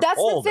they were. That's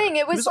older. The thing.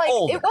 It was like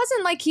older. It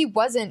wasn't like he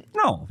wasn't.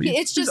 No,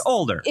 it's just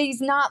older.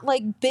 He's not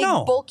like big,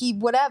 bulky,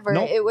 whatever.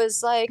 Nope. It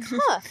was like,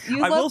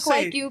 you look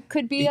like you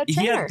could be a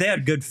trainer. They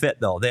had good fit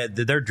though. They had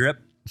their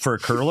drip for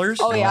curlers.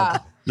 Oh yeah.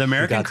 The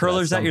American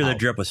curlers that year, the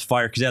drip was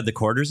fire because they had the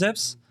quarter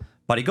zips.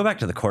 Buddy, go back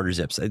to the quarter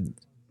zips.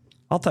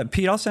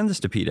 Pete, I'll send this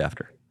to Pete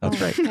after. That's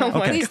great.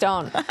 Okay. Please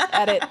don't.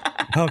 Edit.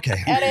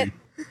 Okay. Edit.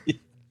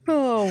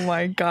 Oh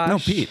my gosh. No,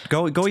 Pete,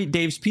 go eat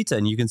Dave's Pizza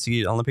and you can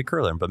see Olympic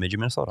curler in Bemidji,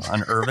 Minnesota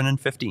on Irvin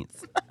and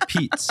 15th.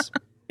 Pete's.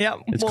 Yeah.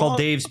 It's called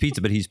Dave's Pizza,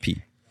 but he's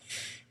Pete.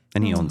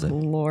 And he owns it.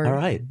 Lord. All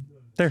right.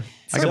 There.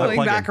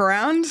 Coming back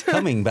around.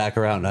 Coming back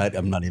around.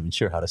 I'm not even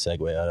sure how to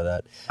segue out of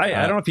that. I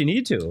don't know if you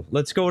need to.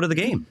 Let's go to the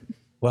game.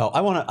 Well,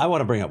 I want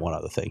to bring up one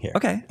other thing here.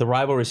 Okay. The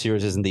Rivalry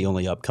Series isn't the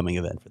only upcoming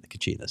event for the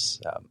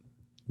Kachinas.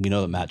 We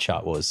know that Matt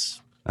Schott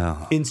was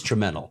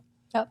instrumental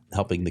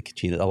helping the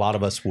Kachinas. A lot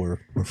of us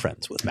were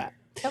friends with Matt.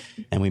 Yep.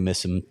 And we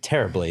miss him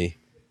terribly.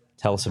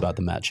 Tell us about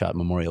the Matt Schott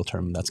Memorial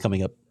Tournament. That's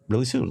coming up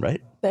really soon,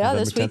 right? Yeah,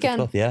 this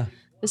weekend. Yeah.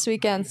 This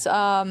weekend.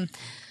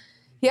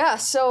 Yeah,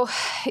 so,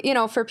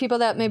 for people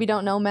that maybe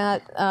don't know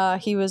Matt,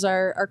 he was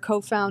our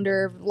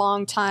co-founder,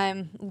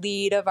 longtime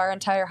lead of our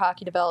entire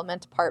hockey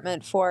development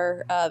department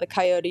for the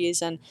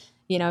Coyotes. And,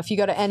 if you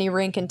go to any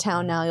rink in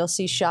town now, you'll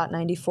see Schott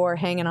 94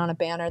 hanging on a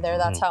banner there.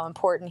 That's how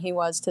important he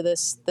was to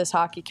this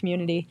hockey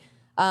community.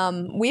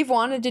 We've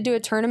wanted to do a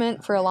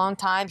tournament for a long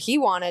time. He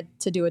wanted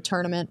to do a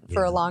tournament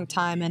for a long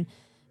time. And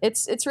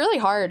it's really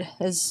hard,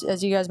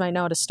 as you guys might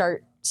know, to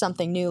start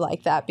something new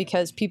like that,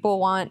 because people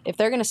want, if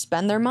they're going to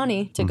spend their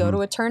money to go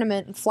to a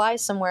tournament and fly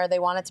somewhere, they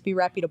want it to be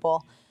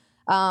reputable.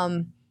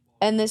 And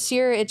this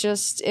year it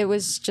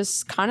was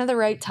just kind of the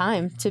right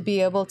time to be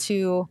able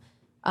to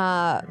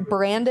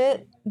brand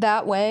it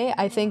that way.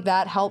 I think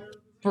that helped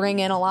bring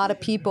in a lot of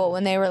people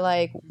when they were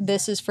like,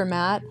 this is for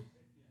Matt,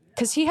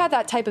 because he had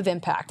that type of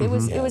impact. It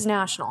was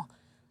national.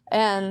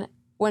 And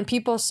when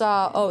people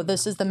saw, oh,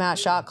 this is the Matt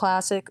Schott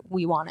Classic,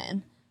 we want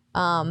in.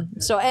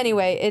 So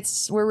anyway,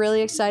 we're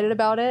really excited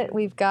about it.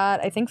 We've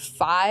got, I think,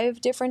 5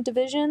 different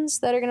divisions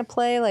that are going to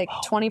play. Like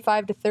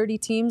 25 to 30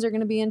 teams are going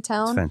to be in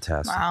town. That's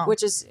fantastic. Wow.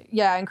 Which is,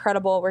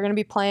 incredible. We're going to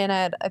be playing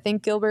at, I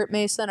think, Gilbert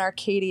Mason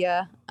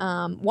Arcadia.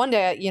 One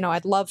day,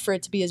 I'd love for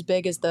it to be as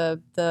big as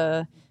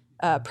the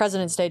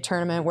President's Day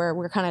tournament, where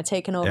we're kind of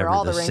taking over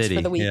all the rinks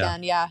for the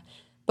weekend. Yeah.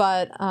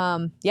 But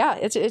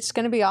it's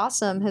going to be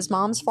awesome. His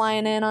mom's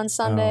flying in on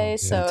Sunday,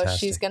 so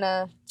she's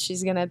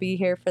gonna be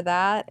here for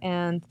that.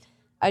 And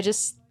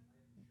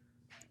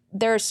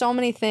there are so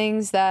many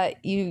things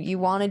that you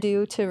want to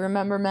do to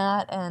remember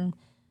Matt, and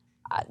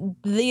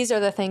these are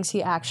the things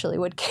he actually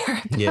would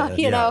care about.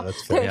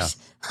 That's fair. There's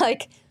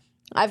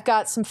I've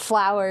got some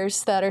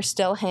flowers that are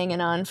still hanging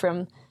on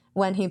from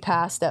when he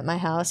passed at my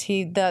house.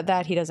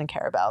 That he doesn't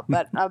care about,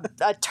 but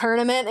a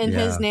tournament in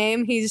his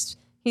name, he's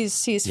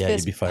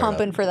fist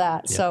pumping for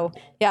that. Yeah. So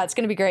it's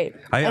going to be great,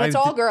 and it's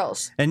all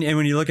girls. And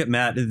when you look at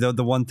Matt,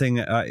 the one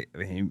thing,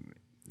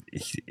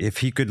 if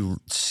he could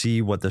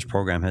see what this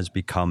program has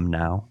become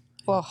now,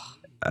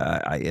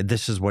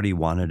 this is what he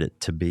wanted it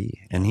to be.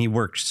 And he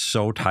worked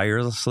so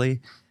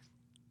tirelessly,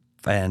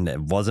 and it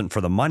wasn't for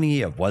the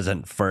money. It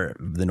wasn't for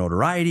the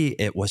notoriety.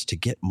 It was to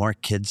get more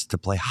kids to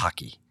play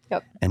hockey.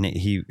 Yep. And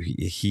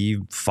he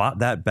fought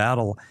that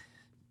battle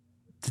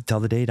until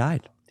the day he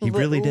died. He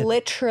really did.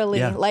 Literally.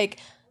 Yeah.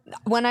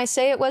 When I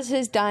say it was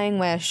his dying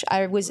wish,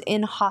 I was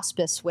in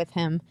hospice with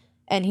him.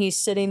 And he's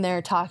sitting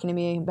there talking to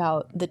me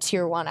about the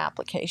Tier 1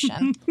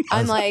 application.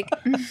 I'm like,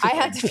 I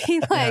had to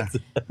be like,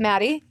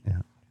 Maddie,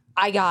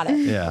 I got it.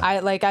 Yeah.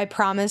 I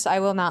promise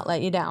I will not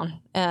let you down.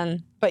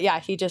 But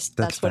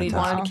that's what he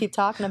wanted to keep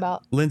talking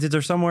about. Lindsay, is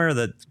there somewhere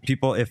that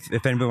people,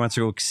 if anybody wants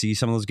to go see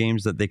some of those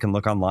games, that they can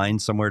look online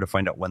somewhere to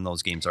find out when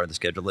those games are, the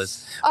schedule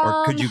is?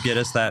 Or could you get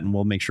us that, and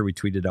we'll make sure we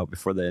tweet it out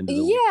before the end of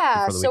the week?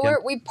 Yeah, so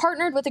we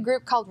partnered with a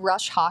group called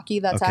Rush Hockey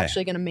that's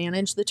actually going to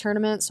manage the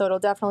tournament, so it'll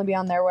definitely be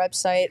on their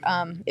website.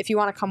 If you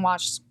want to come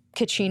watch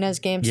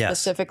Kachinas games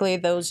specifically,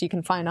 those you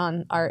can find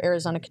on our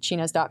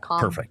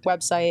ArizonaKachinas.com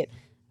website.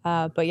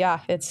 But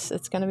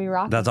it's going to be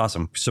rocking. That's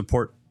awesome.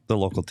 Support the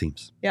local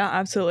teams. Yeah,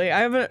 absolutely. I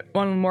have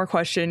one more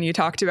question. You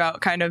talked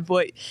about kind of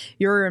what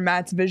your and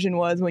Matt's vision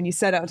was when you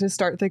set out to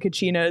start the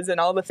Kachinas and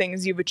all the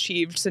things you've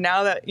achieved. So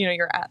now that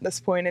you're at this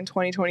point in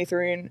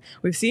 2023 and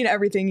we've seen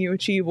everything you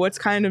achieve, what's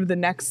kind of the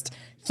next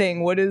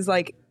thing? What is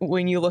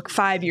when you look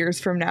 5 years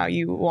from now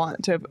you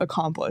want to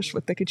accomplish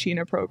with the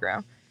Kachina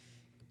program?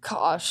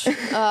 Gosh,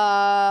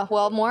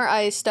 more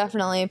ice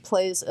definitely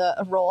plays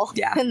a role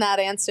in that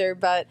answer,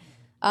 but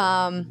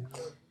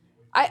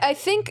I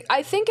think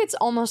it's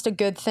almost a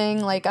good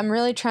thing. I'm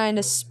really trying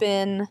to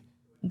spin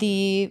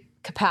the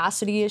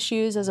capacity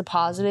issues as a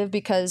positive,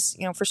 because,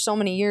 for so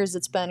many years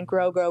it's been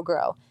grow, grow,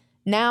 grow.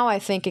 Now I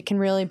think it can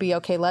really be,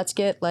 okay, let's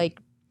get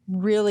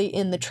really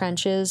in the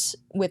trenches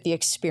with the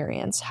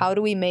experience. How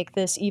do we make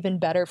this even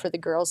better for the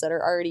girls that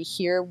are already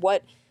here?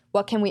 What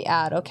can we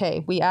add?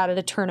 Okay, we added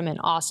a tournament.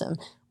 Awesome.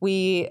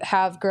 We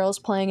have girls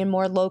playing in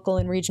more local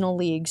and regional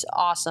leagues.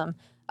 Awesome.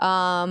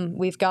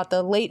 We've got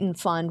the Layton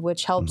Fund,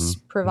 which helps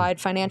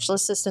provide financial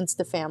assistance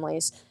to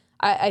families.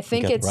 I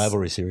think it's the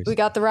Rivalry Series. We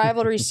got the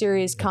Rivalry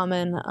Series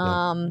coming.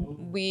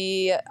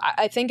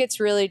 I think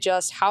it's really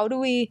just, how do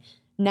we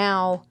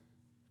now?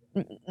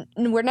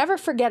 We're never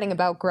forgetting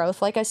about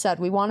growth. Like I said,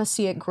 we want to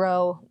see it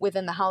grow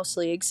within the house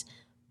leagues,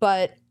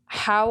 but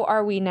how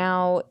are we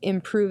now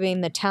improving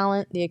the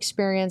talent, the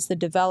experience, the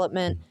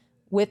development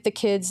with the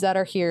kids that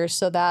are here,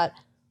 so that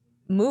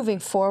moving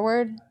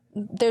forward,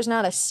 there's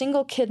not a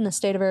single kid in the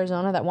state of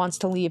Arizona that wants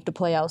to leave to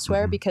play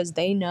elsewhere, because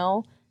they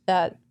know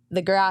that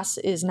the grass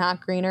is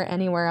not greener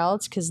anywhere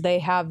else, because they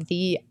have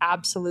the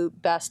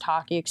absolute best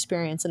hockey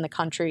experience in the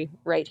country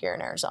right here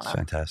in Arizona.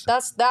 Fantastic.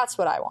 That's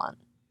what I want.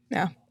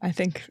 Yeah, I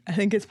think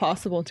it's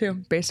possible too,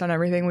 based on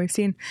everything we've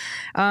seen.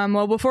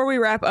 Well, before we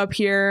wrap up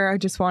here, I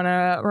just want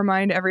to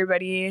remind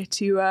everybody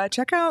to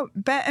check out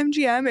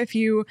BetMGM. If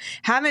you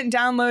haven't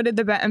downloaded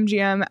the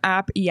BetMGM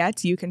app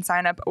yet, you can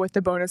sign up with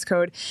the bonus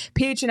code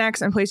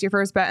PHNX and place your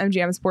first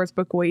BetMGM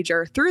Sportsbook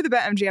wager through the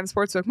BetMGM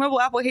Sportsbook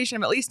mobile application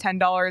of at least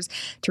 $10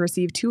 to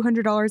receive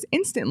 $200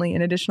 instantly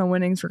in additional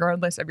winnings,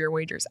 regardless of your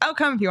wager's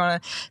outcome. If you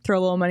want to throw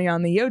a little money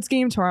on the Yotes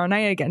game tomorrow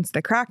night against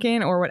the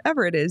Kraken or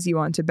whatever it is you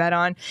want to bet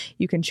on,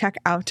 you can check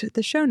out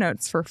the show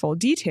notes for full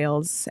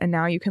details. And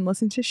now you can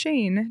listen to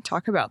Shane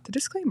talk about the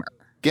disclaimer.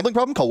 Gambling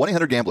problem? Call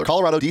 1-800-GAMBLER.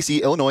 Colorado,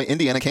 D.C., Illinois,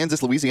 Indiana,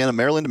 Kansas, Louisiana,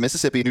 Maryland,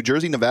 Mississippi, New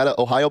Jersey, Nevada,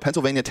 Ohio,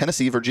 Pennsylvania,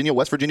 Tennessee, Virginia,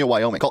 West Virginia,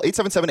 Wyoming. Call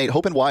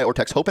 877-8-HOPE-NY or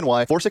text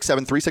HOPE-NY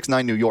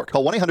 467-369 New York.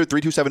 Call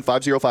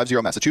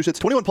 1-800-327-5050 Massachusetts.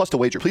 21 plus to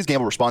wager. Please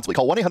gamble responsibly.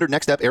 Call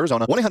 1-800-NEXT-STEP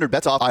Arizona.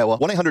 1-800-BETS-OFF Iowa.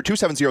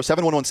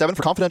 1-800-270-7117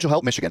 for confidential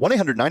help Michigan.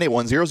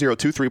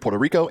 1-800-981-0023 Puerto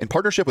Rico in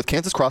partnership with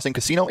Kansas Crossing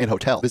Casino and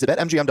Hotel. Visit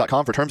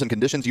BetMGM.com for terms and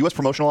conditions. U.S.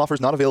 promotional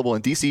offers not available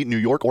in D.C., New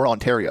York, or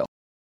Ontario.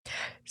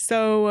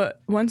 So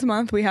once a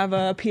month we have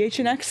a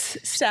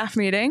PHNX staff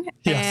meeting,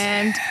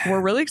 and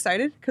we're really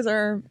excited because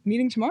our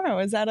meeting tomorrow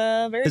is at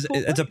a very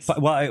cool place.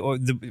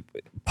 The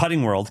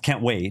putting world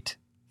can't wait.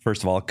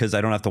 First of all, because I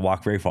don't have to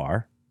walk very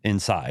far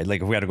inside.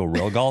 Like if we had to go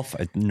real golf,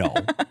 no.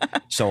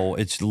 So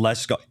it's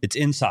less. It's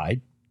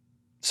inside.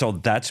 So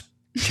that's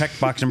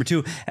checkbox number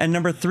 2, and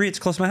number 3, it's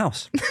close to my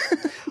house,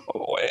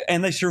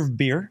 and they serve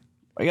beer.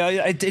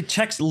 It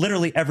checks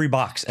literally every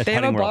box at They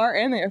have Putting a World. bar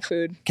and they have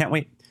food. Can't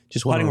wait.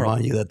 Just want to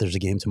remind you that there's a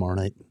game tomorrow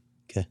night.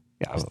 Okay.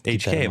 Yeah,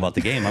 HK about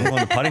the game. I'm going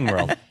to Putting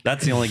World.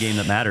 That's the only game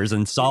that matters,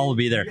 and Saul will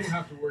be there. You don't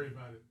have to worry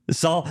about it.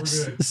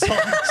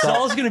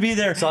 Saul's going to be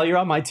there. Saul, you're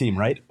on my team,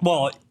 right?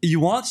 Well, you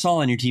want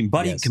Saul on your team,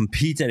 but Yes. he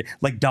competes at it.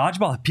 Like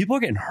dodgeball. People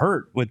are getting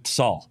hurt with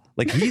Saul.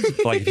 Like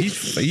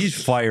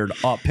he's fired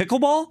up.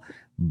 Pickleball,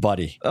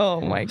 buddy.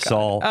 Oh my god.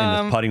 Saul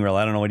in his Putting World.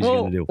 I don't know what he's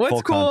going to do. What's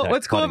Full cool? contact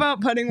What's cool putting. about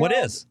Putting What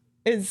World is?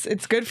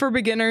 It's good for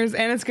beginners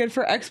and it's good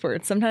for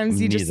experts.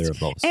 Sometimes you Neither of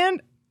those.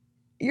 And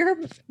you're,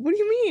 what do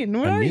you mean?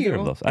 What are Neither you?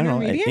 of those. I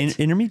don't know.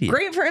 Intermediate.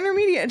 Great for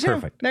intermediate too.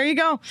 Perfect. There you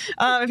go.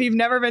 If you've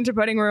never been to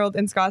Putting World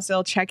in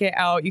Scottsdale, check it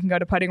out. You can go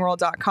to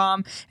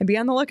puttingworld.com and be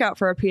on the lookout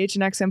for a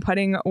PHNX and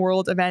Putting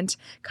World event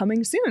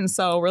coming soon.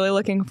 So really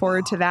looking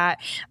forward to that.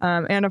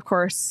 And of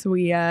course,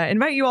 we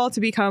invite you all to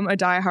become a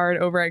diehard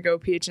over at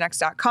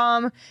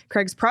gophnx.com.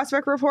 Craig's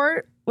prospect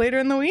report later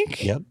in the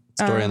week. Yep.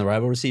 Story on the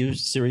Rivalry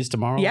Series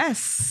tomorrow.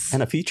 Yes.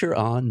 And a feature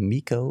on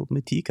Miko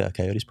Matika,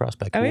 Coyotes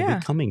prospect. Will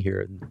be coming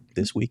here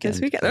this weekend.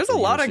 There's a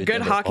lot of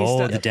good hockey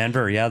stuff. The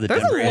Denver. Yeah,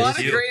 There's a lot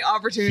of great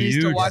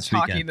opportunities to watch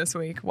hockey this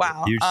week.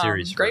 Wow. Huge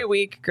series. Great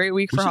week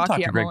for hockey.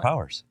 Talk to Greg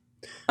Powers.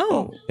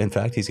 Oh. In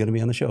fact, he's going to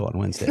be on the show on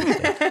Wednesday.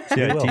 So.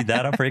 Yeah, teed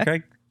that up for you,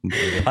 Craig?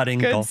 Putting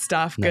Good golf.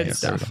 stuff. Nice. Good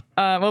stuff.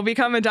 We'll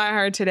become a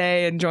diehard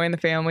today and join the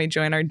family,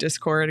 join our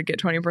Discord, get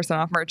 20%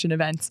 off merchant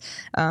events.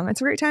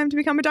 It's a great time to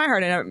become a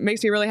diehard, and it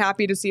makes me really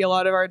happy to see a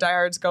lot of our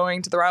diehards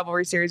going to the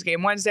Rivalry Series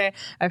game Wednesday.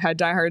 I've had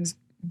diehards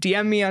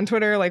DM me on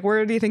Twitter, like,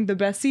 where do you think the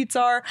best seats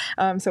are?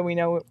 So we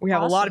know we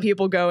have a lot of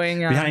people going.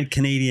 Behind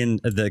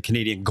the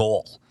Canadian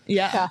goal.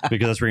 Yeah.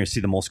 Because that's where you're going to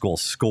see the most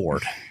goals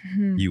scored.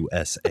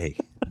 USA.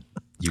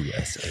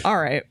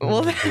 All right.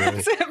 Well,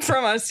 that's it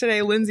from us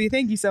today. Lindsay,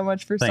 thank you so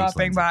much for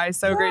stopping by.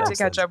 So great to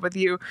catch up with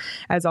you.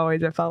 As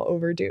always, it felt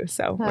overdue.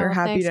 So we're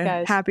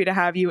happy to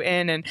have you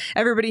in. And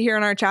everybody here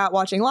in our chat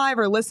watching live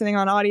or listening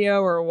on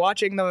audio or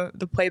watching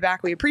the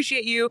playback, we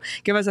appreciate you.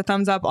 Give us a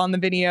thumbs up on the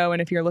video.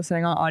 And if you're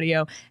listening on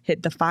audio,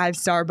 hit the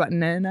 5-star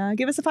button and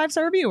give us a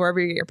 5-star review wherever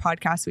you get your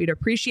podcast. We'd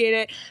appreciate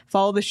it.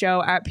 Follow the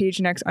show at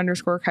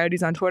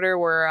PHNX_Coyotes on Twitter.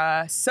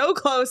 We're so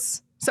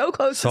close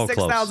to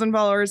 6,000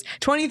 followers,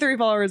 23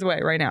 followers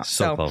away right now.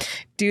 So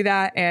do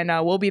that. And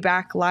we'll be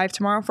back live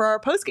tomorrow for our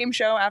post-game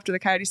show after the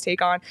Coyotes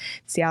take on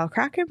Seattle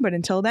Kraken. But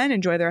until then,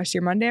 enjoy the rest of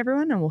your Monday,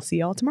 everyone. And we'll see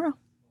you all tomorrow.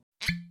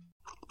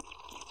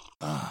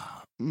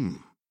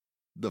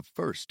 The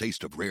first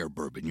taste of rare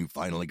bourbon you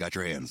finally got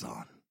your hands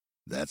on.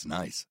 That's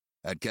nice.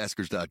 At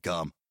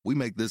Caskers.com, we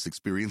make this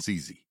experience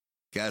easy.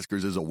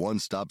 Caskers is a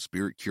one-stop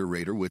spirit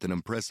curator with an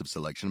impressive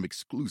selection of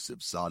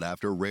exclusive,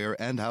 sought-after,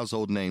 rare, and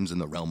household names in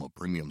the realm of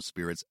premium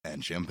spirits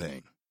and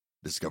champagne.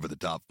 Discover the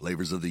top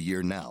flavors of the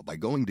year now by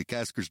going to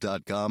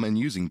Caskers.com and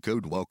using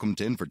code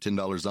WELCOME10 for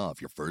 $10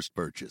 off your first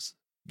purchase.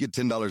 Get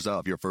 $10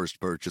 off your first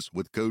purchase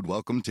with code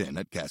WELCOME10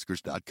 at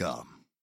Caskers.com.